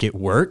to make it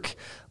work,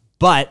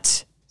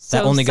 but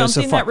that So only goes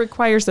so something far. that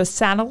requires a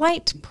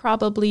satellite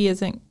probably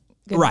isn't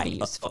going to Right. be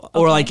useful.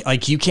 Or Okay.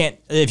 like you can't,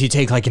 if you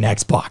take like an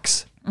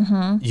Xbox,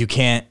 you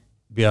can't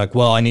be like,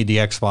 well, I need the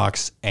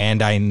Xbox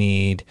and I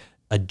need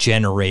a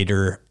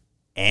generator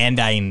and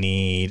I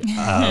need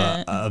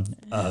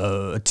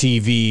a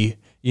TV,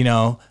 you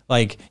know,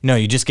 like, no,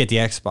 you just get the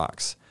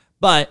Xbox.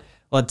 But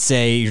let's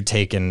say you're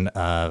taking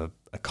a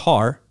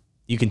car,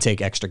 you can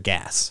take extra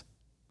gas.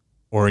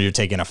 Or you're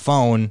taking a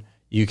phone,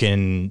 you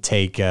can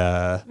take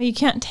You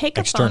can't take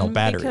external a phone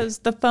battery. because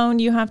the phone,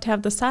 you have to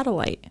have the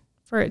satellite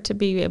for it to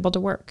be able to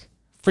work.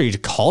 for you to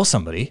call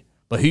somebody.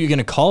 But who are you going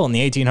to call in the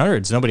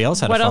 1800s? Nobody else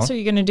had What a phone. else are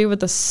you going to do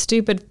with a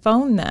stupid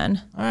phone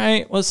then? All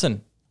right,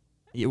 listen.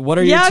 What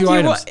are your two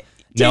items?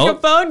 Take a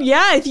phone.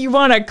 Yeah, if you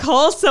want to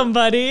call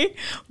somebody,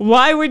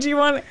 why would you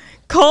want to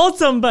call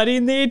somebody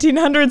in the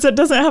 1800s that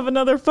doesn't have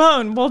another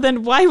phone? Well,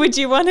 then why would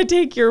you want to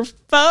take your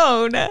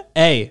phone? No,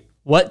 Hey,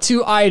 what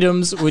two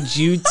items would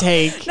you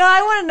take?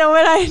 I want to know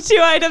what two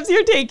items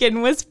you're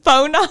taking. Was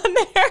phone on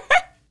there?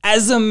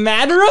 As a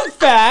matter of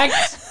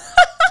fact,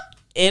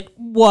 it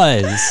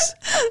was.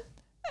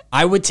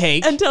 I would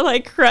take. Until I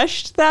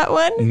crushed that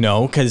one.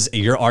 No, because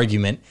your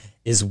argument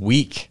is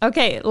weak.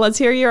 Okay, let's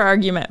hear your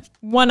argument.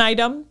 One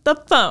item, the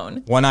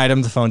phone. One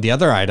item, the phone. The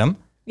other item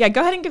Yeah, go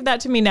ahead and give that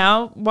to me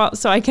now,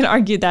 so I can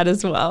argue that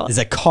as well. is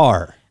a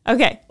car.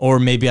 Okay, Or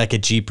maybe like a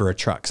Jeep or a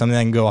truck. Something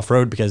that can go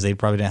off-road because they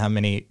probably didn't have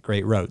many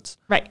great roads.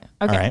 right.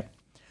 Okay. All right.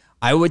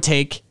 I would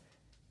take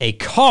a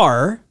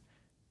car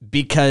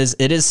because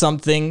it is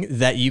something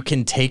that you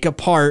can take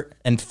apart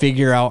and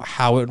figure out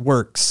how it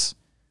works.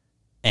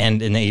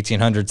 And in the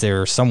 1800s, they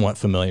were somewhat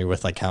familiar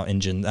with like how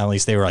engine, at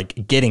least they were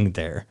like getting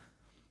there.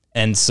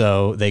 And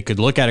so they could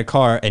look at a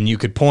car and you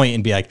could point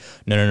and be like,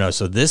 no.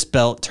 So this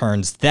belt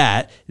turns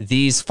that,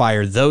 these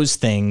fire those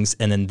things,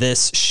 and then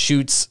this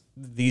shoots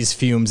these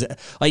fumes.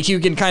 Like you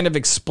can kind of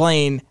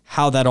explain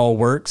how that all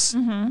works.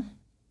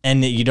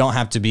 And you don't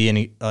have to be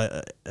any,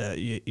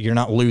 you're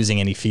not losing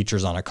any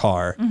features on a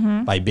car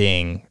by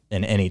being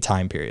in any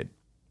time period.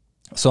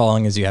 So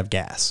long as you have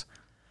gas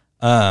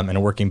and a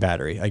working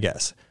battery, I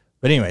guess.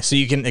 But anyway, so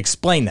you can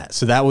explain that.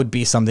 So that would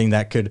be something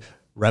that could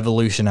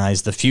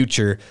revolutionize the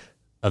future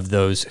of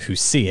those who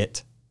see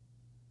it,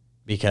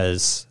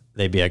 because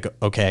they'd be like,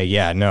 okay,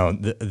 yeah, no,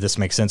 this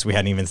makes sense. We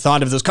hadn't even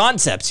thought of those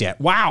concepts yet.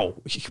 Wow.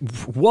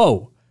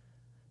 Whoa.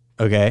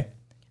 Okay.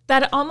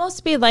 That'd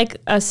almost be like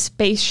a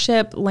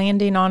spaceship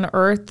landing on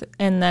Earth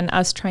and then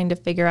us trying to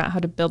figure out how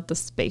to build the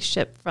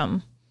spaceship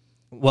from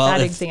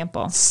that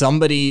example.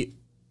 Somebody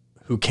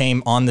who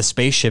came on the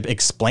spaceship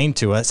explained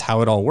to us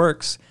how it all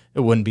works,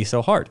 it wouldn't be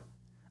so hard.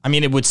 I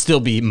mean, it would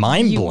still be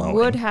mind-blowing. You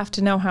would have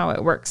to know how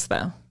it works,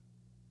 though.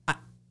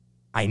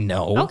 I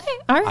know. Okay,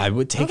 all right. I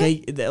would take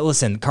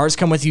listen, cars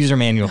come with user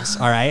manuals,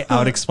 all right? I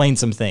would explain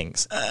some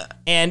things.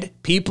 And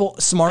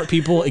smart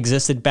people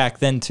existed back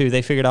then too.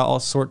 They figured out all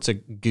sorts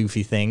of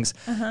goofy things.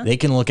 They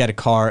can look at a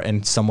car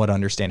and somewhat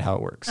understand how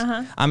it works.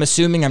 I'm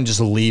assuming I'm just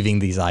leaving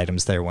these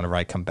items there whenever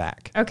I come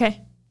back. Okay.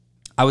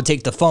 I would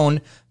take the phone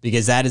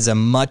because that is a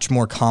much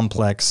more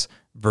complex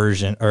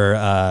version or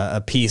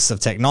a piece of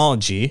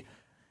technology.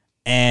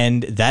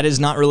 And that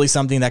is not really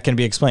something that can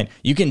be explained.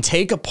 You can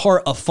take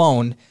apart a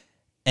phone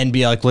and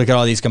be like, look at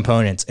all these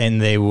components. And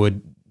they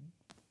would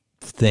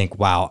think,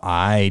 wow,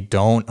 I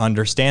don't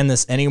understand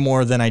this any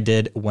more than I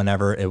did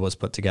whenever it was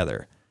put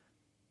together.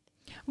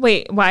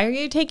 Wait, why are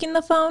you taking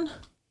the phone?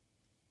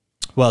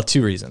 Well,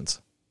 2 reasons.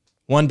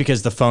 One,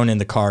 because the phone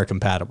and the car are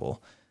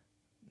compatible.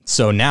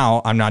 So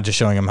now I'm not just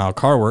showing them how a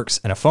car works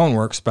and a phone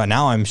works, but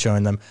now I'm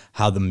showing them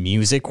how the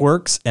music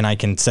works, and I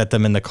can set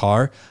them in the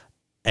car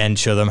and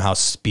show them how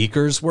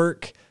speakers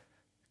work.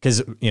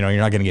 Because, you're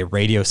not going to get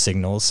radio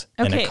signals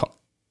in a car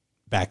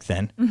back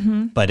then.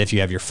 But if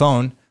you have your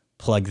phone,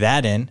 plug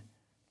that in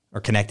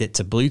or connect it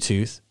to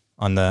Bluetooth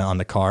on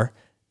the car,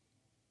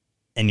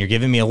 and you're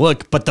giving me a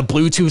look, but the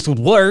Bluetooth would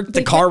work,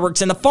 the car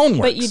works and the phone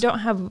works. But you don't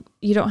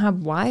have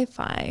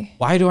Wi-Fi.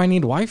 Why do I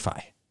need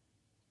Wi-Fi?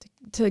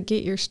 To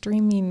get your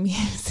streaming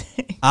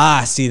music.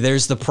 See,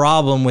 there's the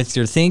problem with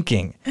your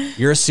thinking.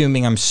 You're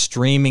assuming I'm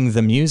streaming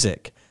the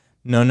music.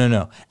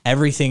 No.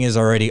 Everything is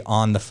already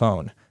on the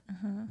phone.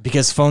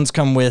 Because phones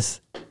come with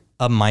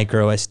a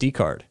micro SD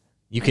card.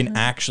 You can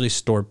actually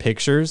store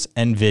pictures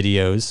and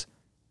videos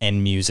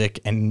and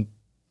music and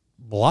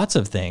lots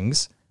of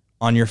things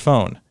on your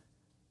phone.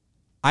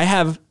 I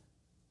have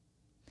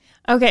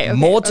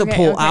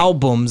multiple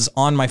albums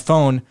on my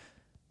phone,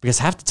 because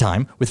half the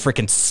time with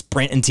freaking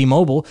Sprint and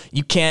T-Mobile,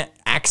 you can't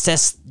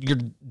access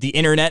the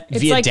internet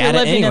via like data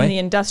you're living anyway. In the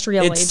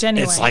industrial age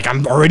anyway. It's like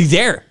I'm already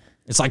there.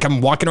 It's like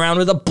I'm walking around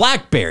with a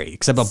BlackBerry,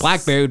 except a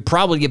BlackBerry would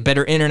probably get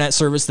better internet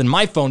service than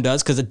my phone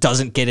does because it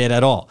doesn't get it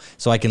at all.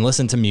 So I can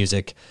listen to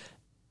music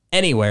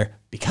anywhere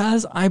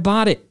because I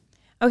bought it.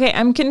 Okay,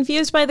 I'm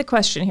confused by the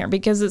question here,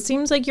 because it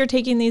seems like you're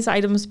taking these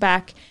items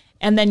back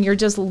and then you're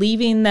just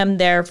leaving them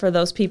there for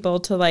those people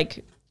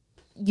to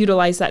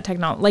utilize that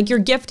technology. Like you're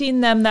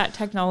gifting them that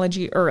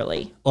technology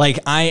early.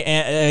 Like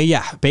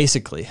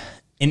basically.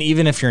 And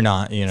even if you're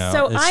not, it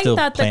still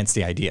plants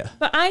the idea.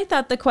 But I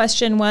thought the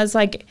question was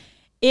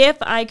if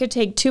I could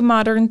take 2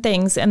 modern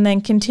things and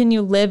then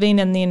continue living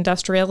in the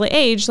industrial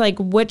age,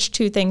 which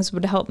 2 things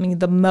would help me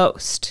the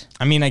most?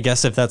 I mean, I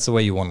guess if that's the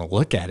way you want to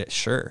look at it,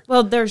 sure.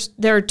 Well, there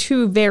are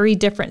 2 very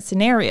different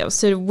scenarios.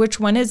 So which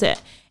one is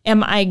it?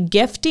 Am I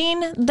gifting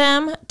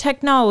them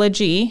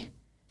technology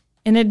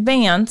in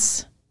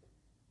advance,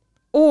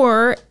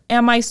 or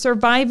am I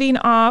surviving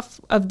off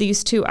of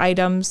these 2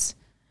 items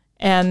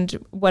and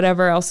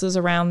whatever else is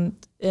around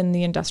in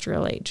the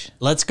industrial age?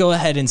 Let's go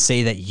ahead and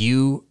say that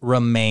you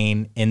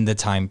remain in the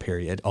time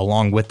period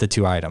along with the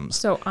 2 items.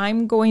 So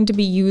I'm going to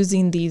be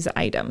using these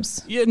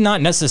items. Yeah, not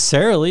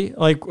necessarily.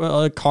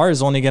 A car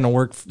is only going to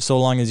work so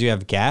long as you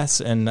have gas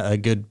and a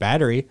good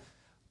battery.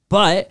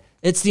 But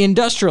it's the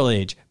industrial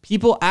age.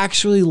 People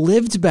actually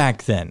lived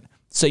back then.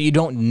 So you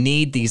don't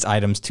need these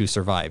items to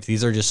survive.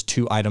 These are just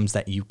 2 items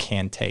that you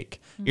can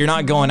take. You're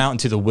not going out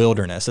into the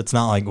wilderness. It's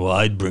not like, well,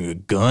 I'd bring a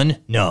gun.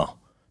 No,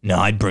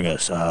 I'd bring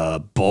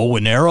a bow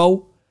and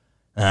arrow.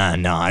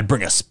 No, I'd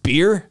bring a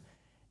spear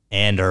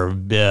and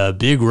a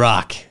big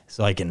rock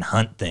so I can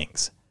hunt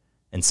things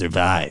and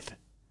survive.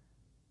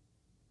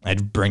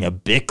 I'd bring a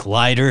Bic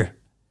lighter,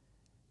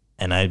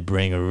 and I'd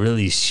bring a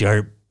really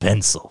sharp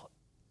pencil.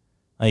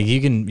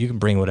 You can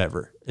bring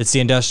whatever. It's the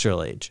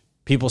industrial age.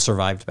 People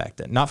survived back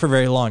then. Not for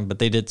very long, but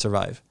they did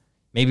survive.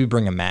 Maybe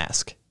bring a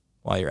mask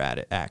while you're at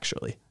it,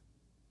 actually.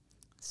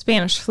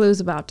 Spanish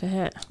flu's about to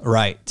hit.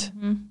 Right.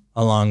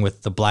 Along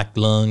with the black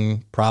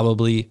lung,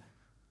 probably,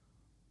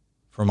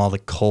 from all the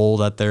coal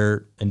that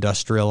they're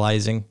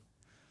industrializing.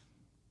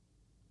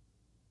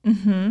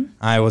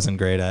 I wasn't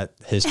great at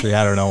history.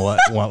 I don't know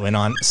what went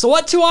on. So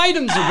what 2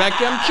 items,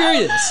 Rebecca? I'm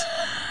curious.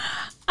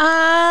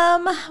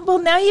 Well,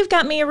 now you've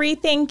got me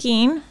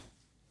rethinking.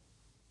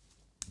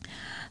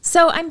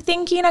 So I'm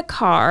thinking a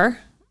car.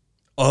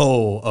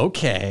 Oh,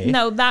 okay.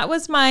 No, that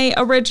was my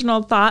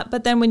original thought.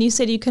 But then when you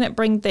said you couldn't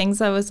bring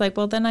things, I was like,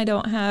 well, then I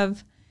don't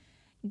have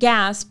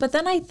gas, but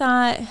then I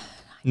thought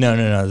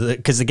No,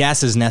 because the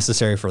gas is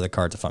necessary for the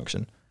car to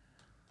function.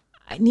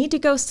 I need to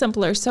go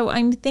simpler. So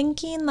I'm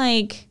thinking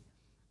like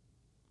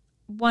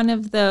one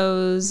of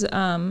those,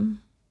 not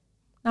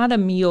a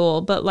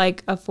mule, but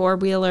like a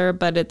 4-wheeler,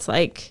 but it's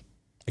like,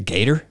 A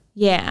Gator?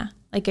 yeah,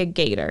 like a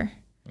Gator.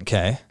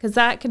 Okay. Because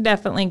that could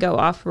definitely go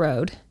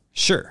off-road.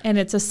 Sure. And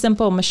it's a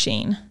simple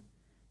machine.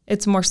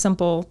 It's more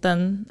simple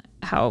than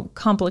how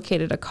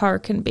complicated a car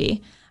can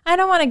be. I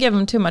don't want to give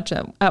them too much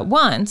at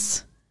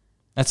once,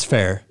 That's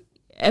fair.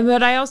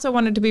 but I also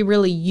want it to be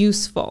really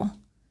useful.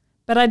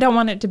 But I don't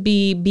want it to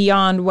be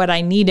beyond what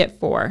I need it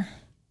for.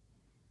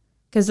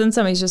 Because then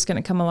somebody's just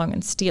going to come along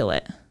and steal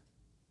it.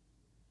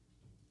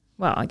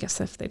 Well, I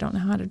guess if they don't know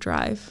how to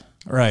drive.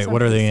 Right.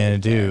 What are they going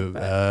to Something do?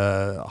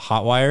 like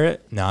Hot wire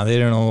it? No, they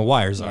don't know what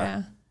wires Yeah.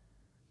 are.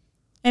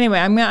 Anyway,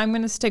 I'm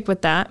going to stick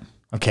with that.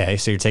 Okay,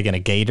 so you're taking a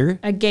Gator.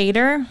 A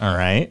Gator. All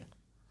right.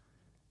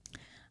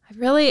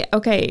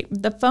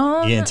 The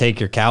phone. You going to take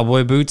your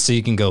cowboy boots so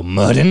you can go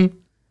mudding?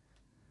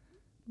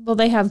 Well,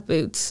 they have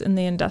boots in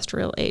the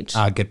industrial age.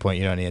 Good point.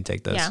 You don't need to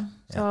take those. Yeah.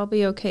 So I'll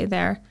be okay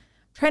there.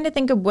 I'm trying to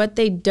think of what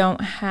they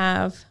don't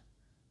have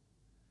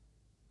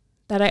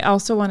that I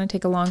also want to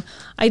take along.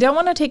 I don't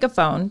want to take a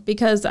phone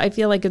because I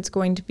feel like it's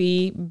going to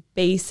be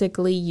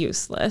basically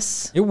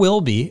useless. It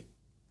will be.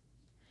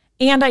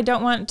 And I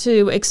don't want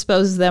to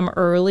expose them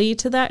early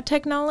to that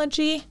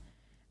technology.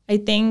 I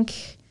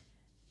think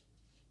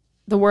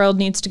the world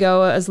needs to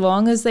go as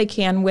long as they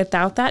can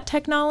without that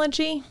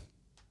technology.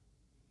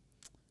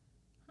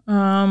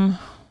 You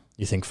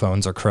think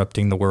phones are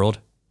corrupting the world?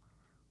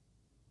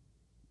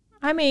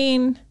 I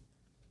mean,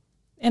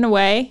 in a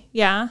way,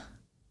 yeah.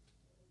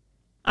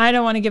 I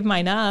don't want to give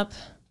mine up,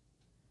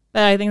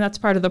 but I think that's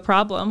part of the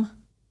problem.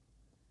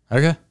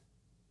 Okay.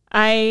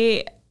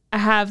 I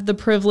have the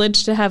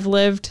privilege to have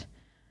lived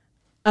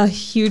a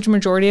huge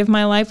majority of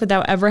my life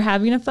without ever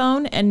having a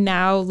phone and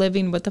now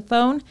living with a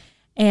phone.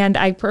 And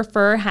I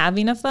prefer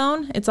having a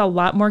phone. It's a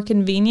lot more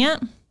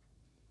convenient,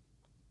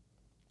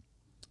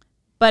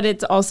 but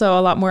it's also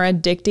a lot more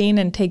addicting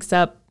and takes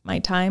up my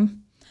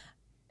time.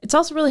 It's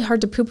also really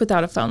hard to poop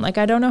without a phone. Like,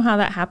 I don't know how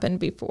that happened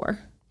before.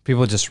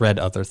 People just read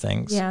other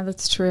things. Yeah,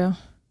 that's true.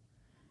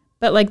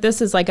 But like,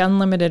 this is like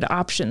unlimited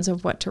options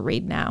of what to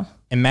read now.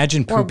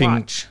 Imagine Or pooping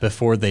watch.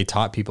 before they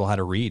taught people how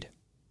to read.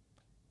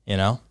 You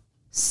know?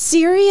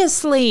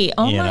 Seriously.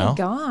 Oh You my know?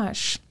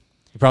 gosh.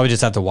 You probably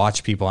just have to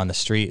watch people on the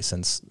street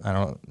since I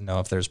don't know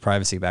if there's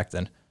privacy back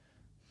then.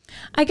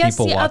 I guess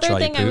People the watch other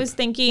while you thing I poop. was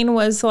thinking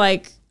was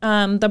like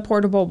the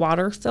portable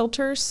water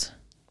filters,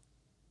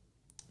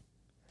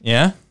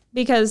 Yeah?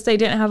 because they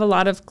didn't have a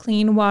lot of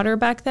clean water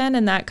back then,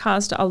 and that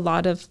caused a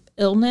lot of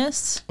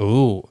illness.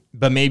 Ooh.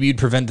 But maybe you'd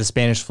prevent the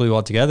Spanish flu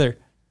altogether.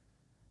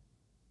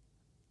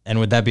 And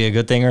would that be a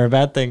good thing or a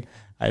bad thing?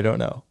 I don't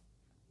know.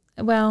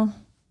 Well,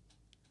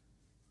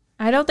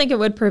 I don't think it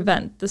would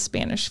prevent the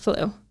Spanish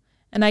flu.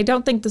 And I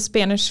don't think the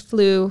Spanish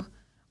flu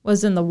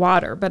was in the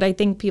water, but I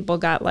think people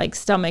got like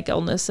stomach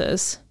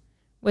illnesses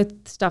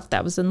with stuff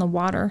that was in the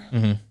water.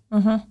 I'm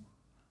going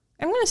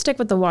to stick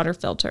with the water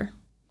filter.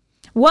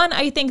 One,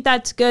 I think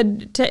that's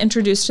good to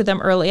introduce to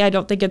them early. I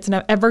don't think it's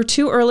ever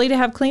too early to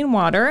have clean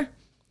water.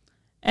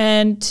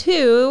 And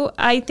two,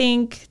 I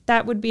think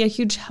that would be a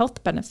huge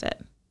health benefit.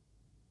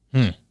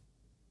 All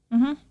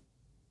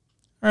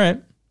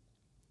right.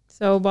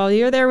 So while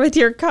you're there with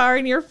your car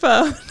and your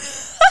phone,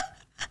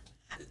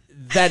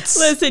 That's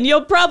listen,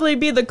 you'll probably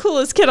be the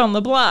coolest kid on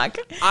the block.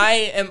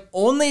 I am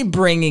only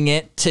bringing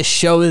it to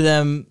show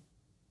them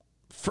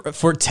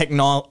for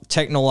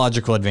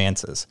technological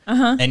advances.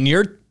 And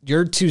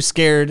you're too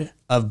scared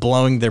of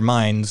blowing their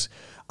minds.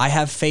 I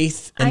have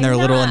faith in their I'm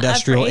little not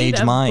industrial afraid age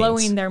of minds.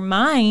 blowing their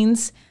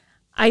minds.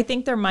 I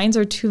think their minds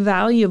are too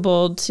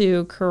valuable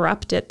to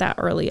corrupt it that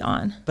early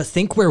on. But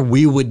think where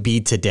we would be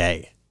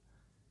today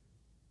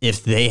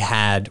if they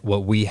had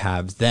what we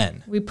have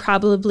then. We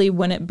probably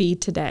wouldn't be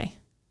today.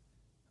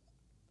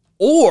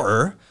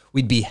 Or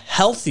we'd be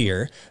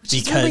healthier It's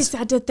really because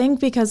sad to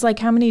think, because like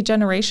how many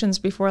generations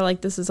before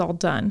like this is all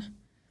done?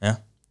 yeah.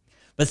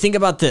 But think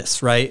about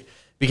this, right?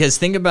 Because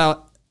think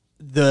about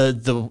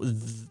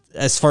the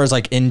as far as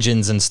like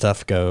engines and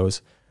stuff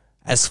goes,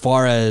 as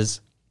far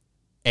as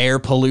air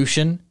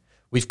pollution,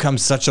 we've come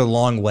such a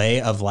long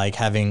way of like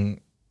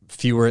having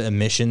fewer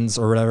emissions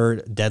or whatever,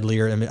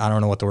 deadlier. I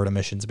don't know what the word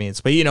emissions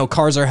means, but you know,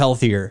 cars are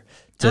healthier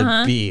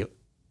to be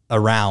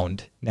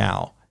around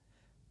now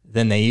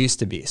than they used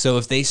to be. So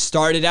if they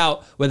started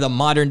out with a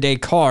modern day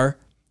car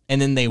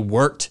and then they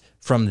worked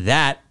from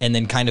that and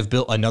then kind of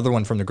built another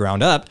one from the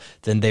ground up,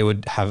 then they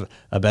would have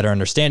a better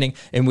understanding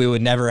and we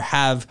would never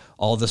have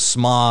all the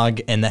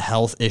smog and the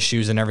health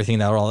issues and everything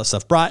that all that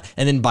stuff brought.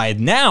 And then by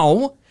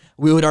now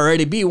we would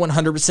already be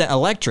 100%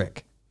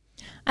 electric.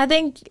 I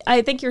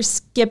think you're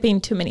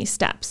skipping too many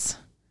steps.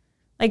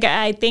 Like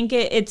I think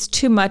it's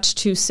too much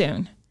too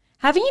soon.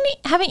 Haven't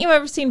you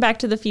ever seen Back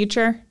to the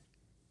Future?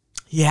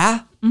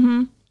 Yeah.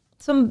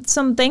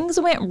 Some things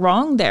went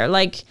wrong there.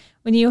 Like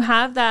when you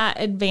have that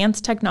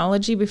advanced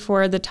technology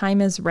before the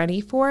time is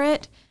ready for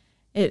it,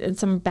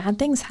 some bad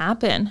things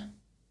happen.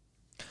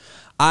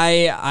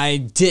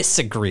 I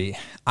disagree.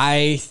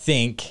 I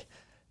think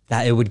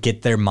that it would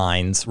get their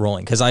minds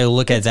rolling because I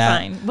look at that.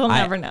 Fine. We'll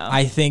never know.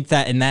 I think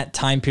that in that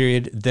time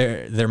period,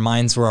 their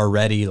minds were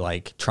already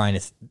like trying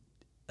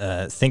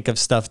to think of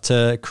stuff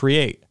to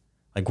create.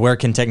 Like, where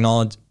can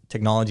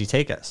technology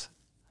take us?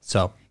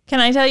 So, can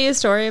I tell you a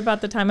story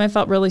about the time I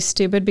felt really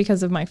stupid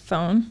because of my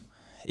phone?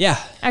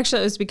 Yeah.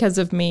 Actually, it was because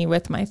of me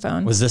with my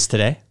phone. Was this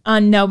today?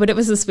 No, but it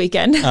was this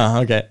weekend.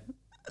 Oh, okay.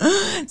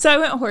 So I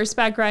went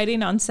horseback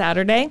riding on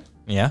Saturday.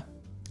 Yeah.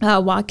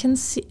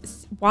 Watkins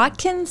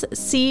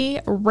C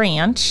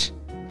Ranch.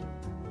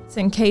 It's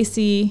in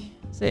KC,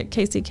 is it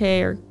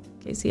KCK or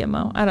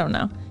KCMO? I don't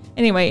know.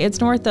 Anyway, it's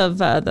north of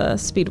the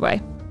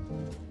Speedway.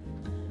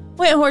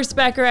 Went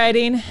horseback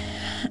riding.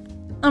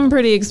 I'm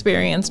pretty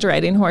experienced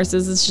riding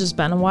horses. It's just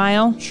been a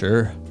while.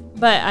 Sure.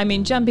 But I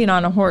mean, jumping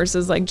on a horse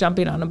is like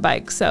jumping on a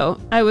bike.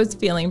 So I was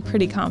feeling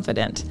pretty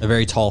confident. A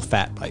very tall,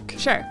 fat bike.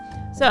 Sure.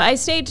 So I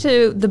stayed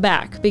to the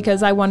back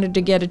because I wanted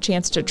to get a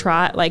chance to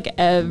trot like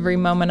every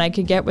moment I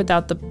could get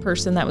without the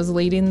person that was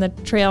leading the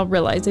trail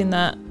realizing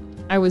that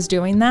I was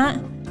doing that.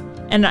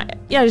 And I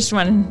just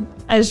want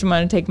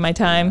to take my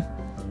time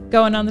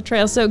going on the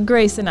trail. So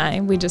Grace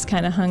and we just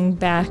kind of hung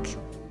back.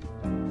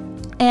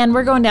 And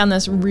we're going down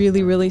this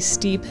really, really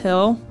steep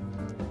hill.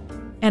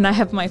 And I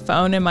have my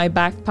phone in my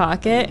back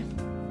pocket.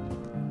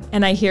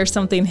 And I hear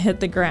something hit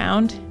the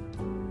ground.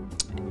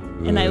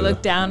 And I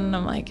look down and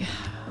I'm like,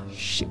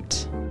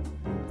 shoot.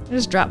 I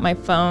just dropped my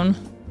phone.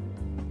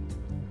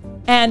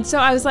 And so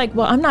I was like,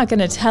 well, I'm not going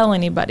to tell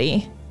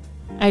anybody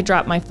I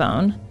dropped my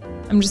phone.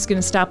 I'm just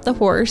going to stop the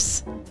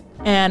horse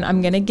and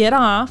I'm going to get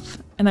off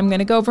and I'm going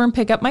to go over and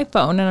pick up my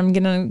phone and I'm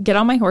going to get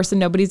on my horse and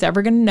nobody's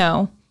ever going to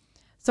know.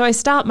 So I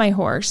stopped my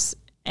horse.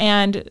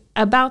 And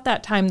about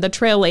that time, the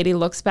trail lady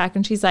looks back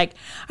and she's like,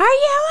 are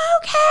you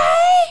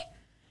okay?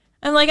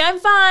 I'm like, I'm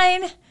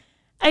fine.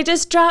 I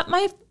just dropped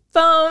my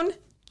phone.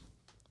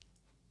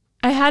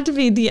 I had to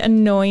be the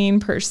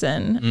annoying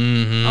person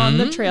on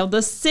the trail,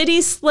 the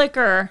city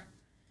slicker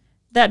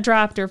that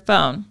dropped her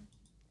phone.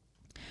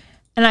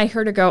 And I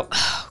heard her go,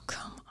 oh,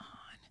 come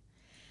on.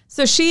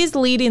 So she's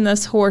leading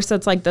this horse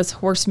that's like this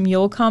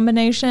horse-mule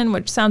combination,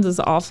 which sounds as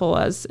awful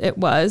as it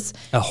was.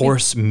 A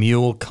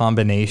horse-mule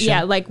combination?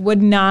 Yeah, like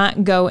would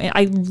not go in.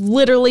 I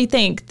literally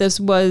think this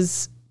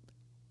was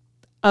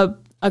a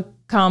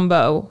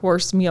combo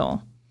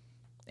horse-mule.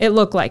 It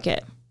looked like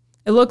it.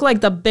 It looked like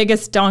the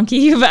biggest donkey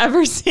you've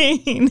ever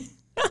seen.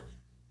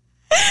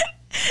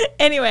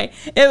 Anyway,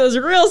 it was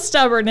real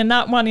stubborn and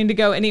not wanting to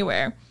go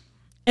anywhere.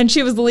 And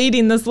she was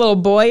leading this little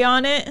boy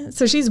on it.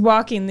 So she's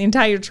walking the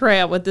entire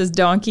trail with this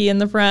donkey in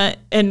the front.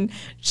 And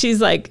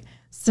she's like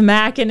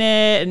smacking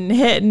it and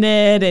hitting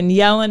it and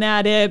yelling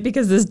at it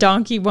because this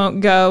donkey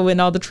won't go. And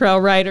all the trail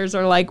riders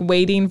are like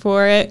waiting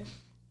for it.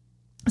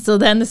 So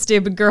then the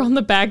stupid girl in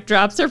the back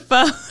drops her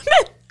phone.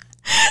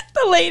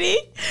 The lady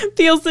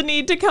feels the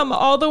need to come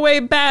all the way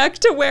back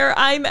to where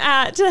I'm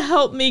at to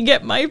help me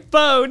get my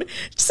phone.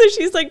 So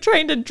she's like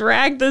trying to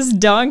drag this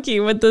donkey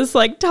with this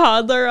like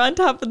toddler on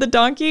top of the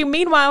donkey.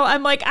 Meanwhile,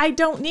 I'm like, I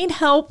don't need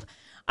help.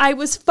 I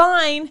was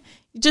fine.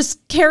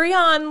 Just carry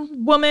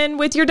on, woman,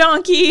 with your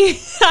donkey.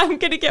 I'm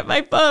going to get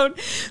my phone.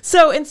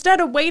 So instead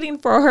of waiting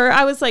for her,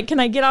 I was like, can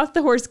I get off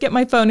the horse, get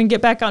my phone, and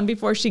get back on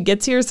before she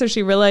gets here so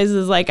she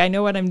realizes like I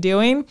know what I'm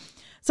doing?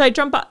 So I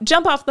jump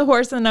off the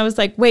horse and I was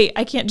like, wait,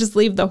 I can't just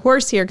leave the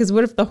horse here because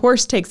what if the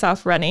horse takes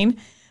off running?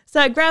 So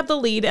I grab the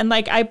lead and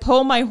like I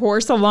pull my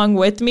horse along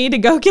with me to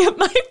go get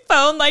my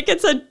phone like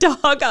it's a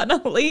dog on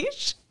a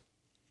leash.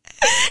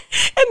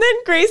 And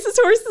then Grace's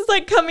horse is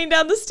like coming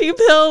down the steep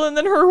hill and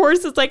then her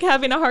horse is like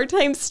having a hard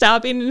time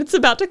stopping and it's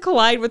about to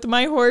collide with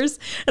my horse.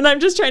 And I'm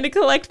just trying to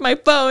collect my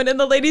phone and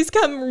the ladies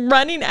come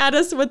running at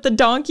us with the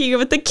donkey,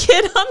 with the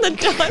kid on the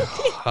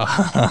donkey.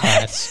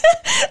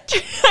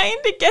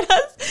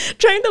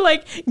 trying to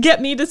like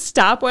get me to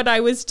stop what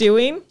I was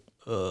doing.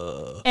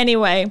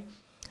 Anyway,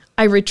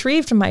 I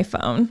retrieved my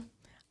phone.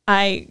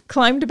 I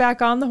climbed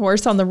back on the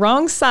horse on the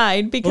wrong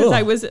side because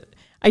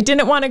I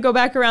didn't want to go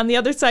back around the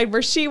other side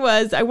where she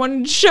was. I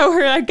wanted to show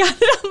her I got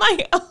it on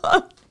my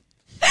own.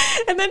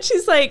 And then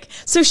she's like,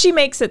 so she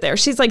makes it there.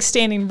 She's like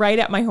standing right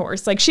at my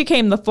horse. Like she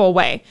came the full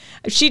way.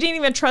 She didn't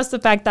even trust the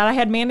fact that I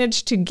had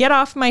managed to get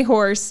off my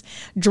horse,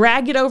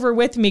 drag it over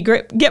with me,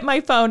 get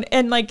my phone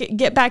and like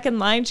get back in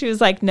line. She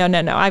was like, no,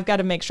 I've got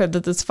to make sure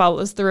that this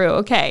follows through.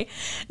 Okay.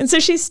 And so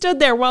she stood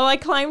there while I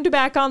climbed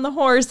back on the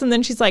horse. And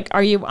then she's like,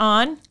 are you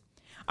on?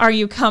 Are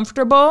you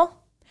comfortable?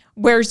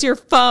 Where's your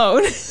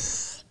phone?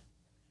 It's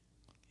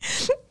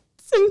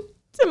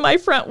in my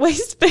front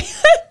waistband.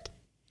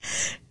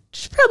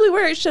 Which is probably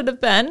where it should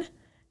have been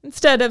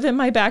instead of in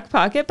my back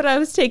pocket, but I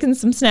was taking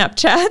some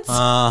Snapchats.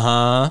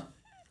 Uh-huh.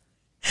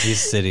 These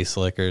city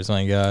slickers,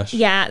 my gosh.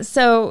 Yeah,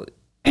 so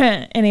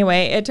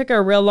anyway, it took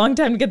a real long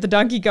time to get the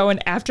donkey going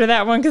after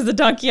that one because the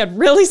donkey had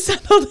really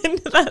settled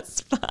into that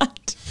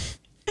spot.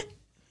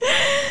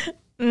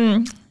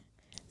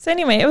 So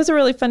anyway, it was a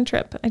really fun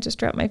trip. I just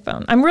dropped my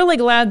phone. I'm really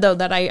glad, though,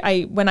 that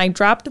I when I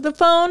dropped the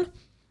phone,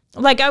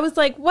 Like, I was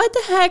like, what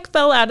the heck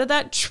fell out of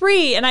that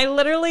tree? And I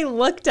literally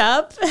looked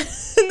up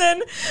and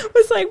then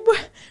was like,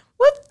 what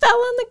fell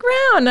on the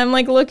ground? I'm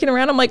like looking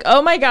around. I'm like,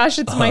 oh my gosh,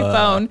 it's my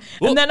phone.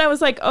 And then I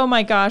was like, oh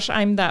my gosh,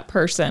 I'm that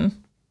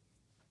person.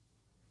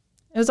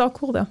 It was all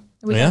cool though.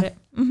 We got it.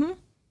 Mm-hmm.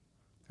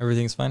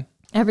 Everything's fine?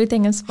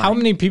 Everything is fine. How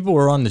many people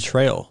were on the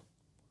trail?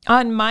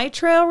 On my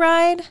trail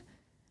ride,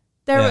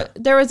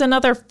 there was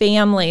another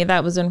family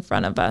that was in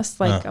front of us,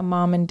 like a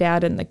mom and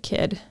dad and the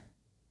kid.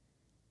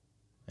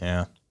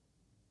 Yeah.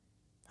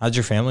 How'd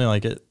your family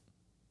like it?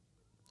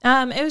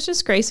 It was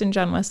just Grace and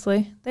John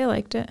Wesley. They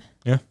liked it.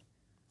 Yeah.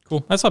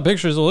 Cool. I saw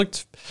pictures. It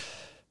looked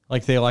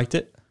like they liked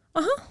it.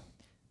 Uh-huh.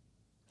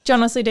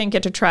 John Wesley didn't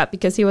get to trap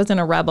because he wasn't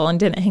a rebel and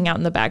didn't hang out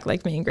in the back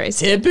like me and Grace.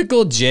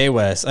 Typical Jay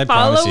West. I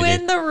promise you.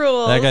 Following the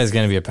rules. That guy's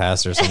going to be a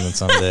pastor or something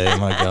someday. Oh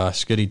my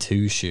gosh. Goody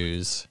two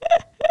shoes.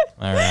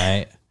 All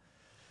right.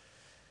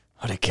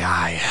 What a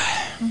guy.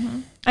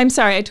 Mm-hmm. I'm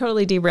sorry, I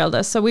totally derailed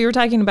us. So we were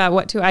talking about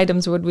what 2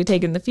 items would we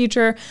take in the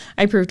future.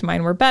 I proved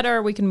mine were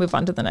better. We can move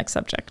on to the next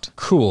subject.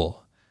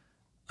 Cool.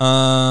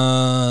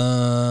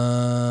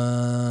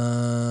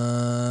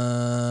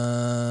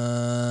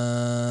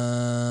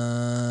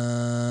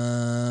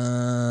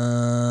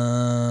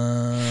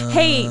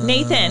 Hey,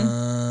 Nathan.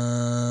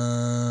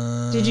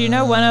 Did you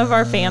know one of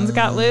our fans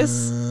got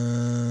loose?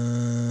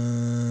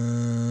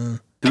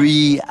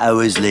 3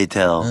 hours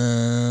later.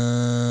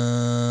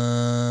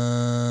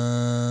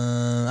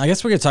 I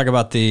guess we could talk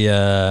about the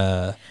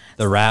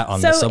rat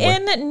on the subway. So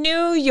in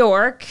New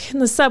York, in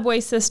the subway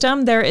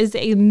system, there is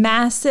a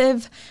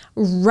massive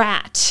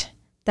rat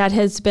that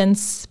has been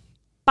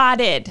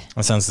spotted.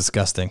 That sounds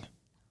disgusting.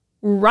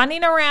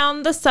 Running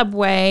around the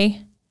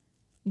subway,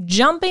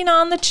 jumping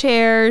on the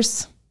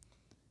chairs.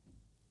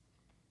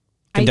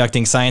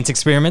 Conducting science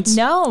experiments?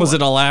 No. Was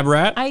it a lab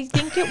rat? I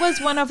think it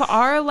was one of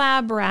our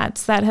lab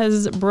rats that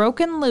has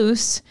broken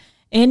loose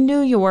in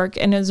New York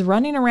and is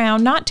running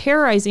around, not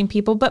terrorizing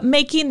people, but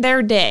making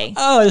their day.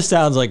 Oh, it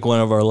sounds like one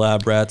of our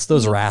lab rats.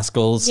 Those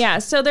rascals. Yeah,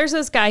 so there's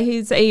this guy.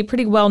 He's a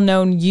pretty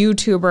well-known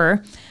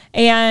YouTuber.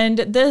 And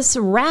this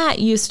rat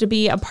used to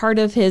be a part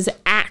of his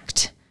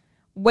act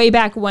way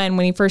back when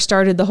he first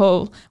started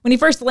when he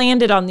first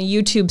landed on the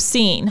YouTube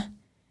scene.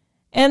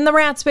 And the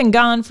rat's been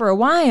gone for a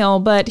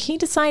while, but he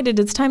decided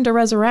it's time to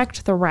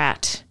resurrect the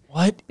rat.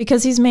 What?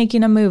 Because he's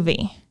making a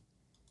movie.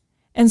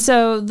 And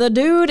so the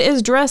dude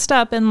is dressed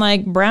up in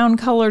like brown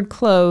colored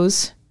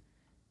clothes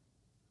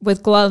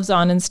with gloves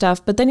on and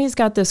stuff, but then he's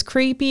got this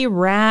creepy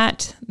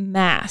rat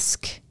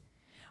mask,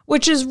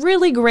 which is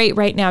really great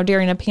right now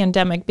during a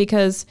pandemic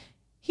because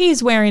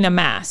he's wearing a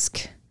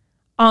mask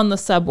on the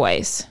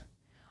subways.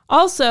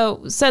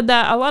 Also said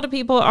that a lot of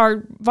people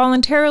are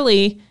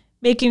voluntarily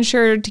making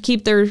sure to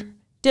keep their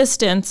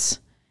distance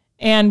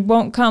and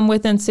won't come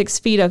within 6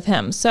 feet of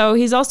him. So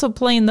he's also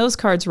playing those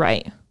cards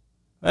right.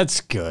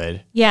 That's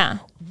good. Yeah.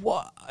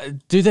 What?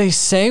 Do they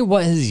say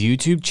what his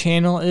YouTube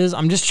channel is?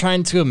 I'm just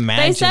trying to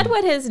imagine. They said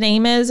what his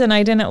name is, and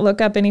I didn't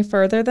look up any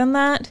further than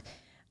that.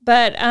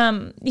 But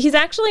he's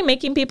actually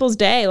making people's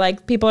day.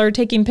 Like, people are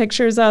taking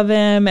pictures of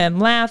him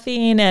and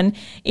laughing. And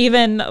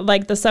even,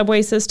 like, the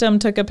subway system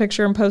took a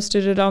picture and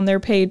posted it on their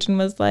page and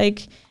was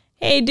like,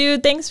 hey,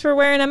 dude, thanks for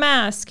wearing a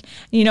mask.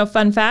 You know,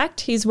 fun fact,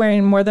 he's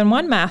wearing more than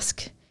one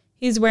mask.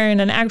 He's wearing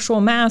an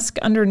actual mask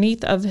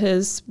underneath of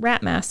his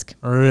rat mask.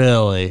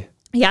 Really?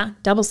 Yeah,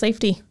 double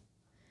safety.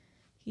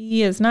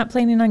 He is not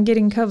planning on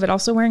getting COVID,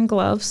 also wearing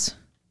gloves.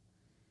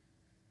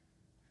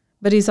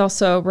 But he's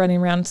also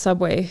running around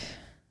subway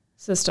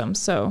system.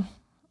 So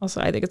also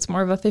I think it's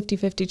more of a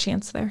 50-50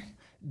 chance there.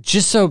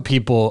 Just so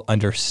people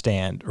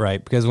understand,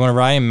 right? Because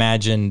whenever I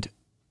imagined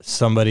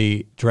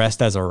somebody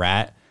dressed as a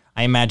rat,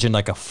 I imagined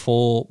like a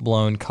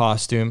full-blown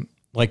costume,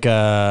 like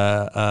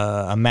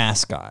a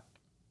mascot.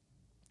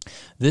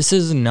 This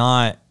is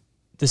not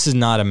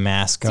a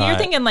mascot. So you're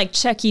thinking like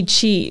Chuck E.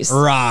 Cheese.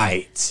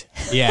 Right.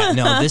 Yeah,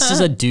 no, this is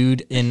a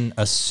dude in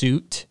a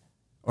suit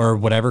or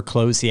whatever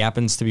clothes he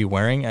happens to be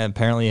wearing. And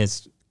apparently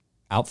his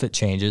outfit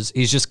changes.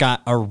 He's just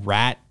got a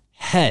rat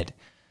head.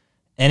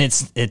 And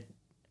it's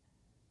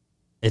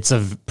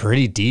a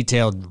pretty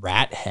detailed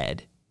rat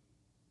head.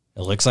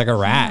 It looks like a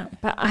rat. Yeah,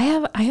 but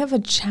I have a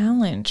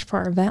challenge for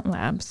our vent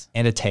labs.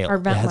 And a tail. Our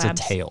vent it has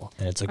labs. a tail.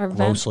 And it's a Our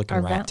gross looking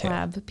our rat vent tail.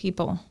 lab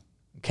people.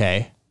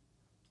 Okay.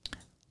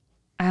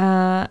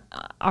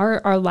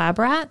 Our lab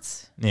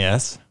rats,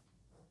 Yes.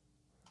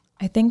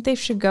 I think they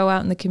should go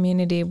out in the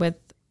community with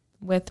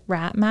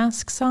rat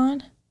masks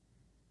on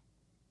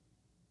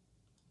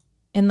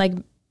and like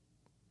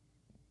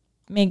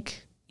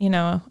make,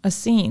 a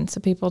scene so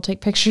people take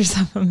pictures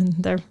of them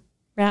in their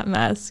rat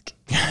mask.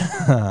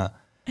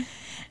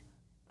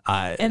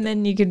 And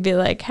then you could be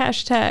like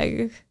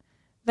hashtag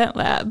vent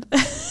lab.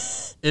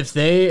 If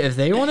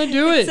they want to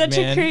do it, Such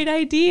man. a great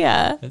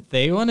idea. If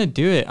they want to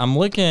do it, I'm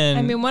looking.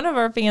 I mean, one of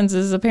our fans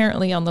is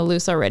apparently on the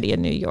loose already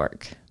in New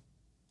York.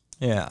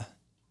 Yeah.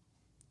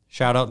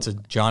 Shout out to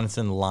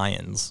Jonathan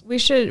Lyons. We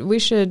should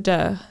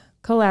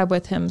collab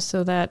with him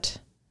so that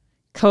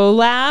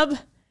collab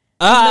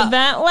in the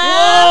Vent Lab.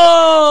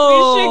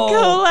 Whoa! We should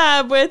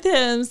collab with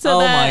him. So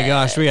my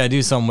gosh, we gotta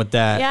do something with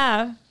that.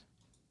 Yeah.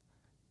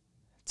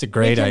 It's a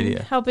great we can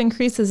idea. Help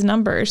increase his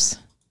numbers.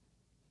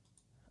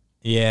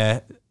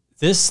 Yeah.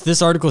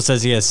 This article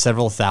says he has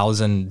several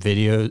thousand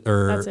videos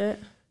That's it.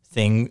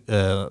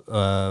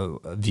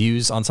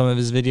 views on some of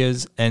his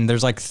videos, and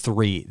there's like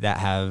 3 that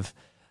have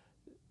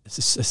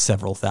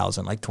several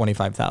thousand, like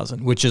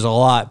 25,000, which is a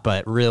lot,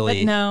 but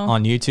really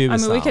on YouTube, I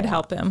it's mean, we not could a lot.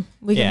 help him.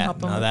 We can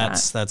help him with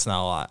that's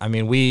not a lot. I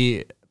mean,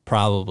 we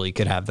probably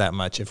could have that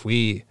much if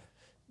we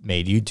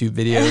made YouTube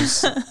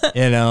videos,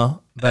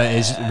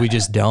 but we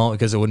just don't,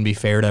 because it wouldn't be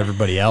fair to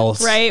everybody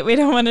else. Right? We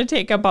don't want to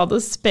take up all the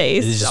It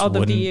space, just all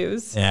the wouldn't-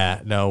 views.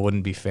 Yeah, no, it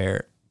wouldn't be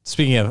fair.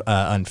 Speaking of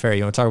unfair,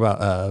 you want to talk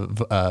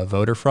about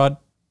voter fraud?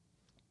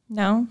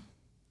 No?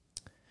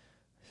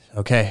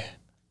 Okay.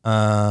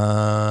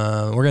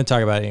 We're going to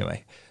talk about it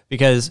anyway,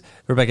 because,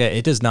 Rebecca,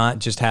 it does not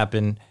just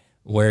happen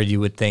where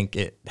you would think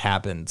it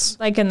happens.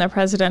 Like in the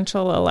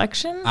presidential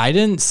election? I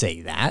didn't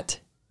say that.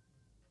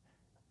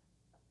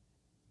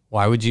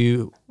 Why would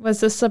you?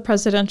 Was this a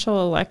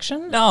presidential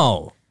election?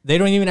 No, they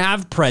don't even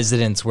have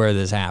presidents where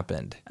this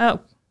happened. Oh,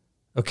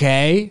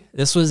 Okay.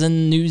 This was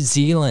in New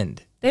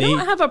Zealand. they don't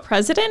have a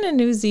president in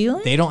New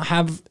Zealand? They don't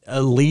have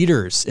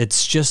leaders.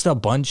 It's just a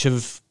bunch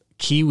of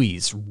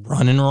Kiwis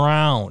running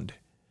around.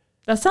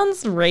 That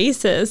sounds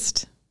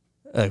racist.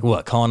 Like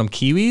what? Calling them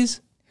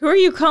Kiwis? Who are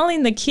you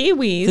calling the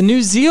Kiwis? The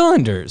New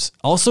Zealanders.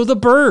 Also the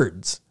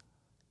birds.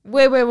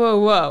 Wait,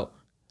 whoa.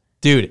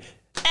 Dude,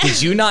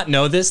 did you not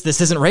know this?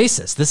 This isn't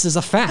racist. This is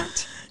a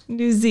fact.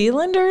 New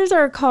Zealanders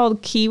are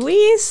called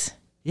Kiwis?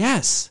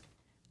 Yes.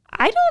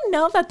 I don't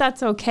know that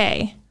that's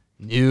okay.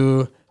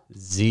 New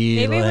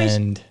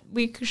Zealand.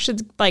 We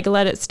should like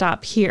let it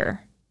stop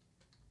here.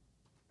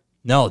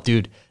 No,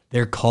 dude,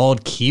 they're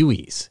called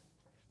Kiwis.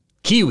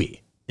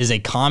 Kiwi is a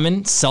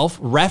common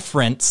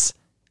self-reference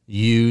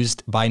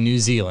used by New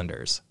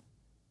Zealanders,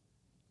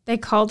 They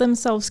call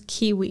themselves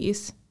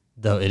Kiwis.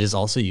 though it is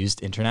also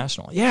used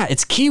international. Yeah,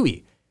 it's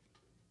Kiwi.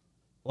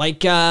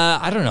 Like,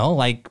 I don't know,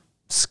 like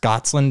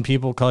Scotsland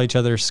people call each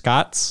other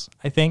Scots,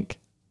 I think.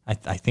 I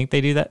think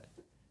they do that.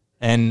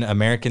 And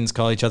Americans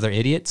call each other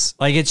idiots.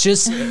 Like, it's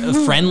just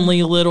a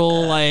friendly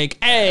little,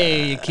 like,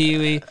 hey,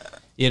 Kiwi,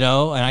 and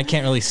I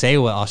can't really say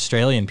what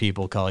Australian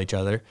people call each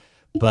other,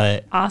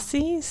 but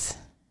Aussies?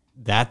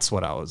 that's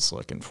what I was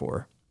looking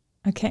for.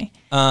 Okay.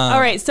 All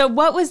right. So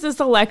what was this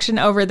election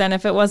over then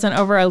if it wasn't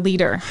over a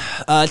leader?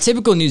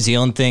 Typical New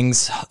Zealand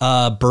things,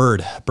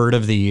 bird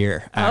of the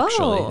year,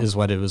 actually, Oh. is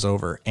what it was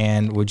over.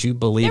 And would you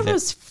believe There it?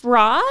 was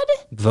fraud?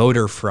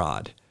 Voter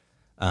fraud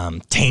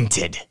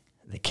tainted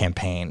the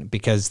campaign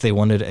because they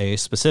wanted a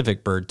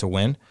specific bird to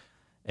win,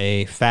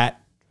 a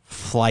fat,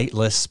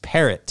 flightless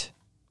parrot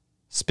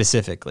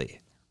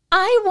specifically.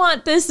 I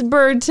want this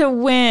bird to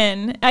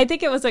win. I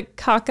think it was a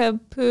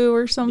cockapoo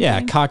or something.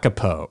 Yeah,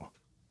 kakapo.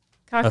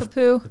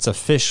 Cockapoo. It's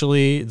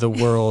officially the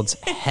world's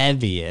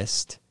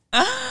heaviest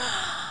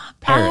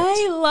parrot.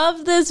 I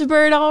love this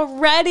bird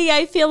already.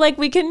 I feel like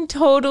we can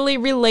totally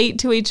relate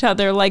to each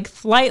other, like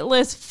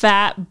flightless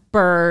fat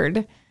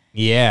bird.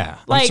 Yeah.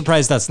 I'm Like,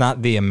 surprised that's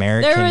not the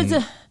American there was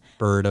a-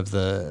 bird of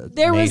the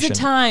There nation. was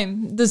a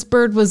time this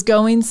bird was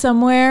going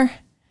somewhere.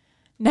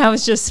 Now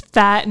it's just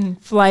fat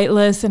and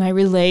flightless, and I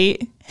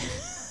relate.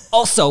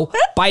 Also,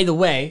 by the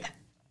way,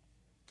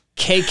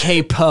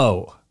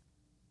 kakapo.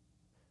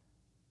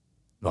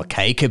 Well,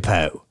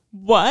 kakapo.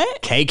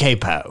 What?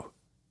 Kakapo.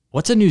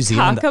 What's a New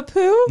Zealand?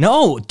 Cockapoo?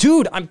 No,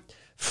 dude, I'm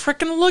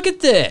freaking look at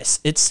this.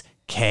 It's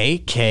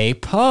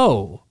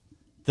kakapo.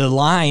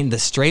 The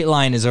straight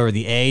line is over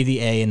the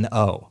A, and the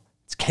O.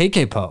 It's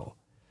kakapo.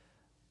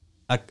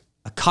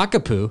 A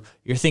cockapoo,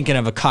 you're thinking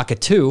of a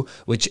cockatoo,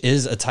 which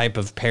is a type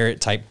of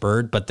parrot-type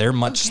bird, but they're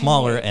much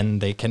smaller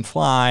and they can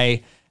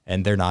fly,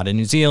 and they're not in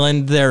New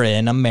Zealand. They're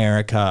in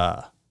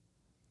America.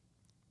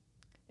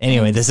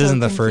 Anyway, I'm this so isn't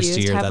the first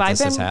confused. year Have that I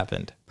this has been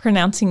happened.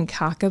 Pronouncing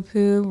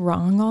cockapoo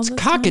wrong all the time?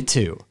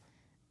 Cockatoo.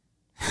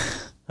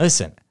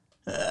 Listen,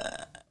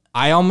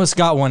 I almost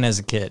got one as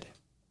a kid.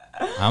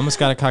 I almost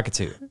got a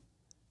cockatoo.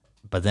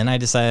 But then I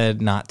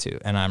decided not to.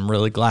 And I'm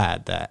really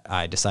glad that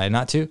I decided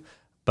not to.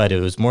 But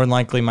it was more than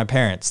likely my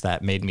parents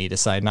that made me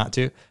decide not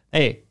to.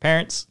 Hey,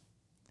 parents,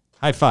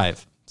 high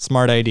five.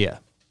 Smart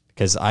idea.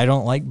 Because I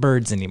don't like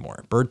birds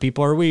anymore. Bird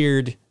people are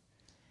weird.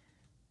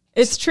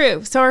 It's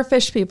true. So are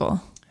fish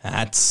people.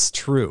 That's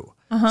true.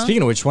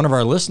 Speaking of which, one of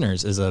our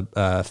listeners is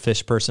a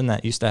fish person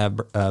that used to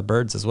have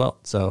birds as well.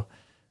 So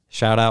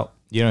shout out.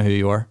 You know who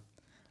you are.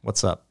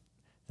 What's up?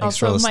 Thanks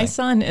for Also, listening. my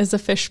son is a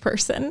fish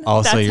person.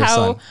 Also, That's your how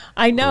son.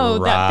 I know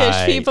that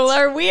Right. fish people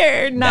are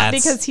weird. Not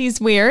That's- because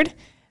he's weird.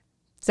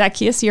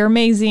 Zacchaeus, you're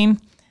amazing.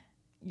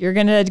 You're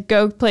going to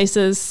go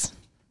places.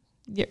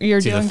 You're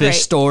to doing the great.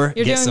 fish store,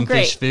 You're get doing some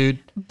great. fish food.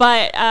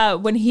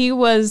 But when he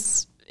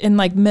was in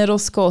like middle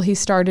school, he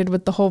started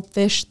with the whole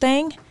fish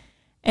thing.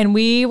 And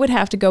we would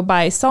have to go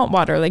buy salt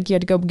water. Like you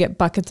had to go get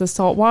buckets of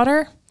salt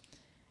water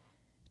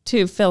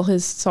to fill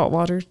his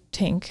saltwater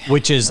tank.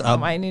 Which is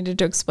I needed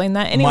to explain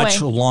that. Anyway.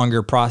 much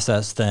longer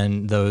process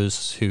than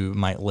those who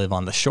might live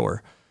on the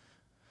shore.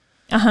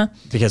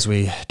 Because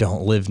we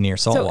don't live near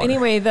saltwater. So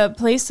anyway, the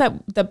place that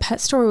the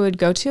pet store we would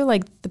go to,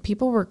 like the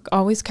people were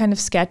always kind of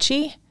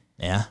sketchy.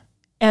 Yeah.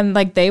 And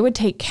like they would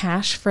take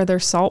cash for their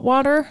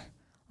saltwater,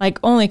 like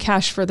only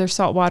cash for their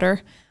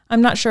saltwater.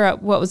 I'm not sure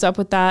what was up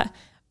with that.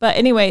 But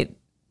anyway,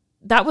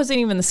 that wasn't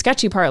even the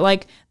sketchy part.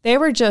 Like they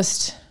were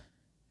just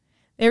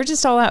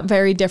all out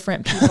very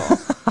different people.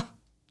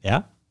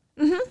 Yeah.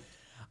 Mm-hmm.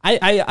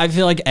 I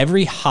feel like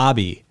every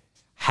hobby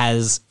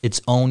has its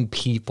own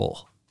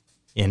people,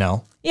 you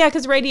know? Yeah,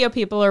 because radio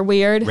people are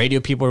weird. Radio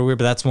people are weird,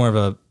 but that's more of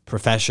a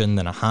profession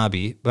than a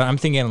hobby. But I'm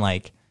thinking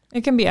like...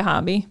 It can be a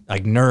hobby.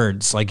 Like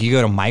nerds. Like you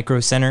go to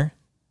Micro Center.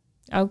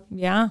 Oh,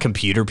 yeah.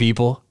 Computer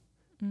people.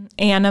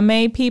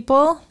 Anime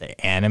people. The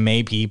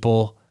anime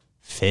people.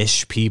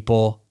 Fish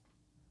people.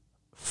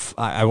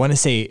 I want to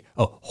say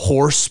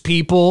horse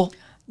people.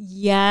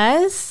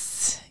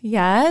 Yes.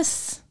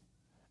 Yes.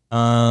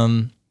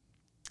 I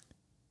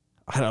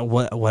don't know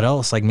what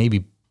else? Like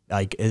maybe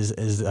like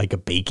is like a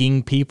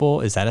baking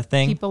people? Is that a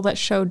thing? People that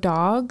show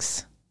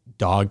dogs.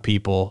 Dog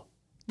people.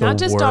 Not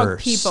just dog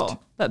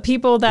people, but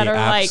people that are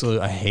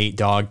absolutely, I hate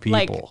dog people.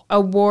 Like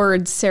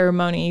awards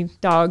ceremony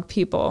dog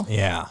people.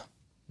 Yeah.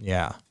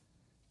 Yeah.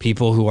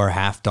 People who are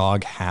half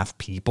dog, half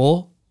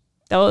people.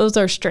 Those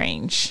are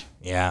strange.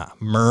 Yeah.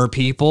 Mer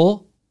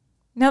people.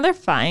 No, they're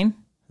fine.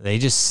 They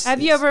just...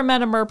 Have you ever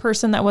met a mer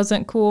person that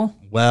wasn't cool?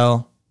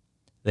 Well,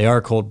 they are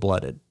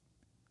cold-blooded.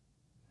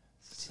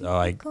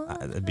 So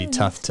it'd be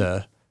tough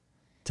to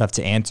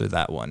answer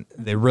that one.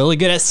 They're really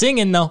good at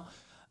singing though.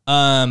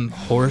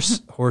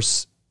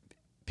 Horse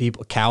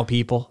people, cow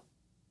people.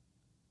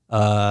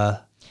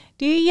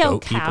 Do you yell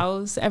goat people.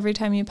 cows every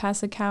time you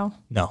pass a cow?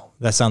 No,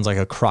 that sounds like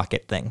a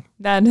Crockett thing.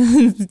 That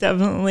is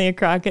definitely a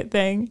Crockett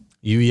thing.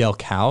 You yell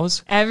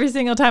cows? Every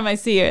single time I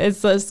see it,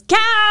 it's those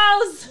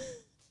cows.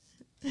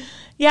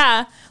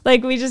 Yeah,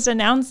 like we just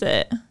announce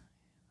it.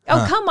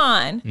 Oh, come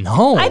on.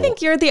 No. I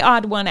think you're the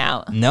odd one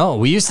out. No,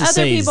 we used to Other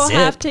say people zip.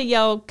 have to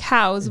yell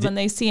cows when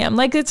they see them.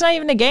 Like, it's not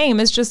even a game.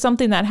 It's just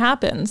something that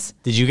happens.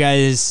 Did you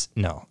guys...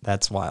 No,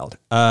 that's wild.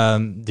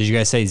 Did you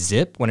guys say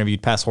zip whenever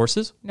you'd pass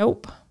horses?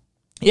 Nope.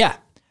 Yeah.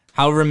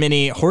 However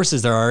many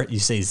horses there are, you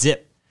say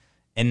zip.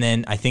 And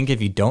then I think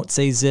if you don't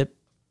say zip,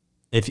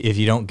 if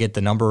you don't get the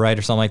number right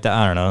or something like that,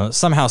 I don't know.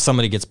 Somehow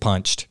somebody gets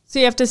punched. So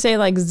you have to say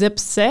like zip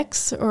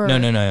 6 or...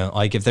 No.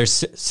 Like if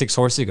there's 6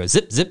 horses, you go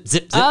zip, zip,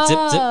 zip, zip,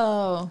 zip, zip.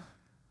 Oh.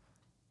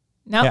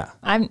 Nope. Yeah.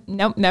 I've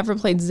never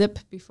played zip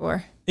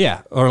before.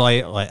 Yeah. Or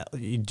like,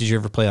 did you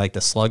ever play like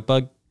the slug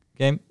bug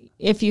game?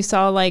 If you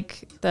saw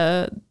like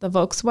the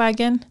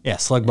Volkswagen. Yeah,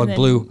 slug bug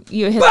blue.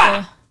 You hit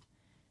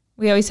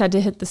we always had to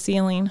hit the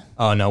ceiling.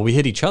 Oh no, we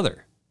hit each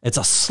other. It's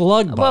a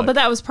slug bug. Well, but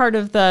that was part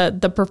of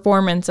the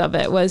performance of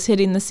it, was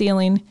hitting the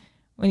ceiling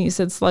when you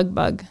said slug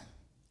bug.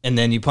 And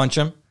then you punch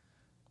them?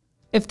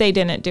 If they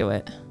didn't do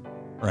it.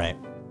 Right.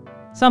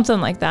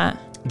 Something like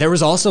that. There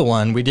was also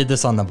one, we did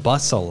this on the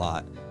bus a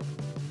lot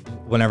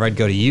whenever I'd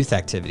go to youth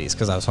activities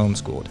because I was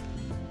homeschooled.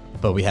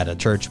 But we had a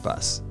church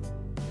bus.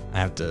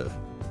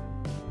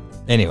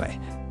 Anyway,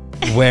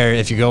 where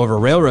if you go over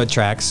railroad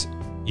tracks,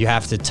 you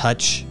have to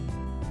touch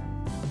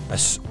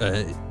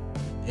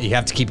you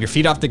have to keep your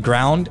feet off the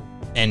ground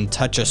and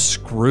touch a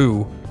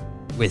screw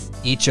with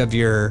each of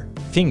your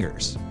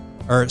fingers.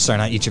 Or, sorry,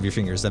 not each of your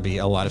fingers. That'd be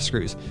a lot of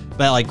screws.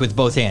 But like with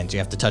both hands, you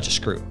have to touch a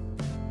screw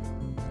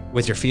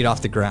with your feet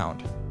off the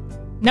ground.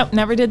 Nope,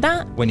 never did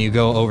that. When you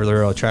go over the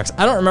railroad tracks.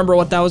 I don't remember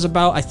what that was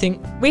about. I think...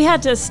 We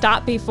had to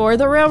stop before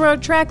the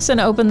railroad tracks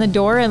and open the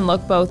door and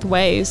look both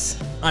ways.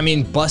 I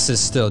mean, buses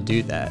still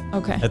do that.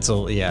 Okay. That's a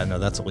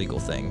legal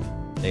thing.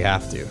 They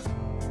have to.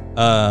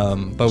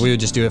 But we would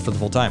just do it for the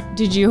full time.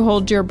 Did you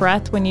hold your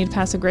breath when you'd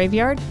pass a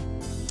graveyard?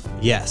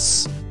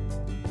 Yes.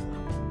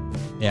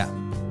 Yeah.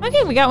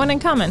 Okay, we got one in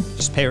common.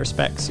 Just pay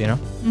respects, you know?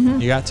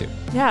 Mm-hmm. You got to.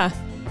 Yeah.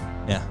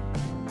 Yeah.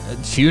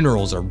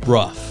 Funerals are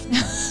rough.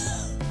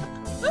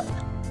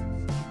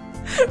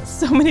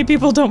 So many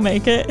people don't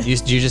make it. You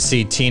just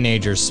see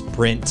teenagers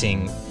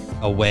sprinting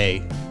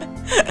away,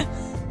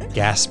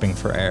 gasping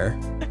for air,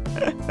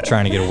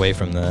 trying to get away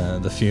from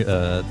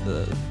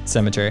the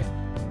cemetery.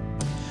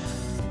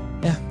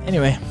 Yeah.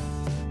 Anyway.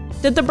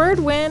 Did the bird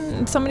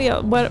win? Somebody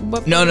else?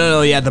 What?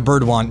 No. Yeah, the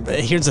bird won. But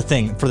here's the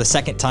thing: for the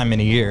second time in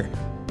a year,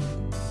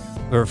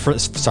 for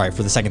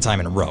the second time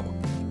in a row,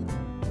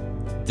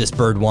 this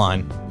bird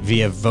won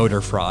via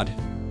voter fraud.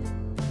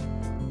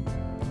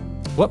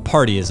 What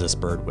party is this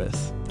bird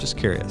with? Just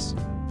curious.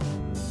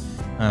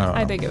 I don't know.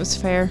 I think it was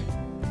fair.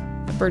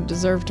 The bird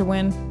deserved to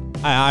win.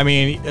 I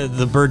mean,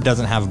 the bird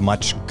doesn't have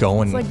much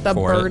going for it. It's like the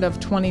bird of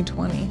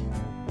 2020.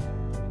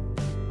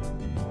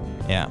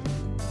 Yeah.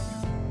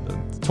 The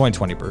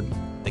 2020 bird.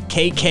 The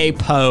KK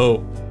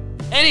Poe.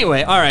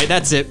 Anyway, all right,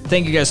 that's it.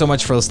 Thank you guys so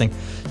much for listening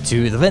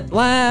to the Vent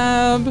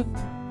Lab.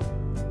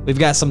 We've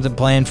got something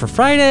planned for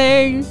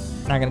Friday.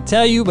 Not going to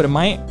tell you, but it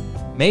might,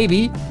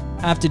 maybe,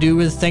 have to do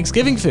with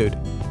Thanksgiving food.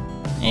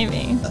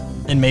 Maybe.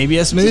 And maybe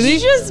a Did smoothie? you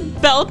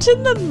just belch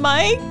in the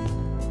mic?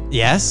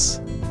 Yes.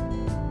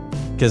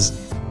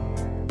 Because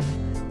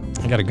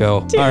I gotta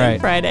go. Tune All in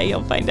right. Friday,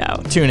 you'll find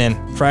out. Tune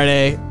in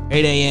Friday,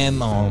 8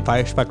 a.m. on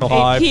Fire Speckle 8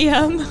 Hive.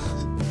 p.m.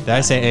 Did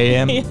I say 8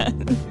 a.m.? Yeah.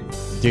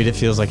 Dude, it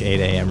feels like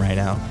 8 a.m. right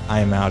now. I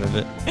am out of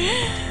it.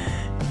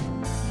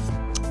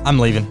 I'm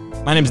leaving.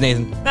 My name's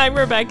Nathan. I'm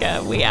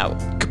Rebecca. We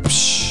out.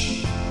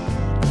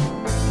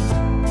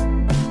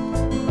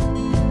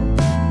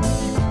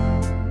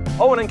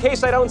 Oh, and in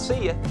case I don't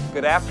see you,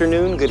 good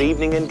afternoon, good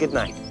evening, and good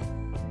night.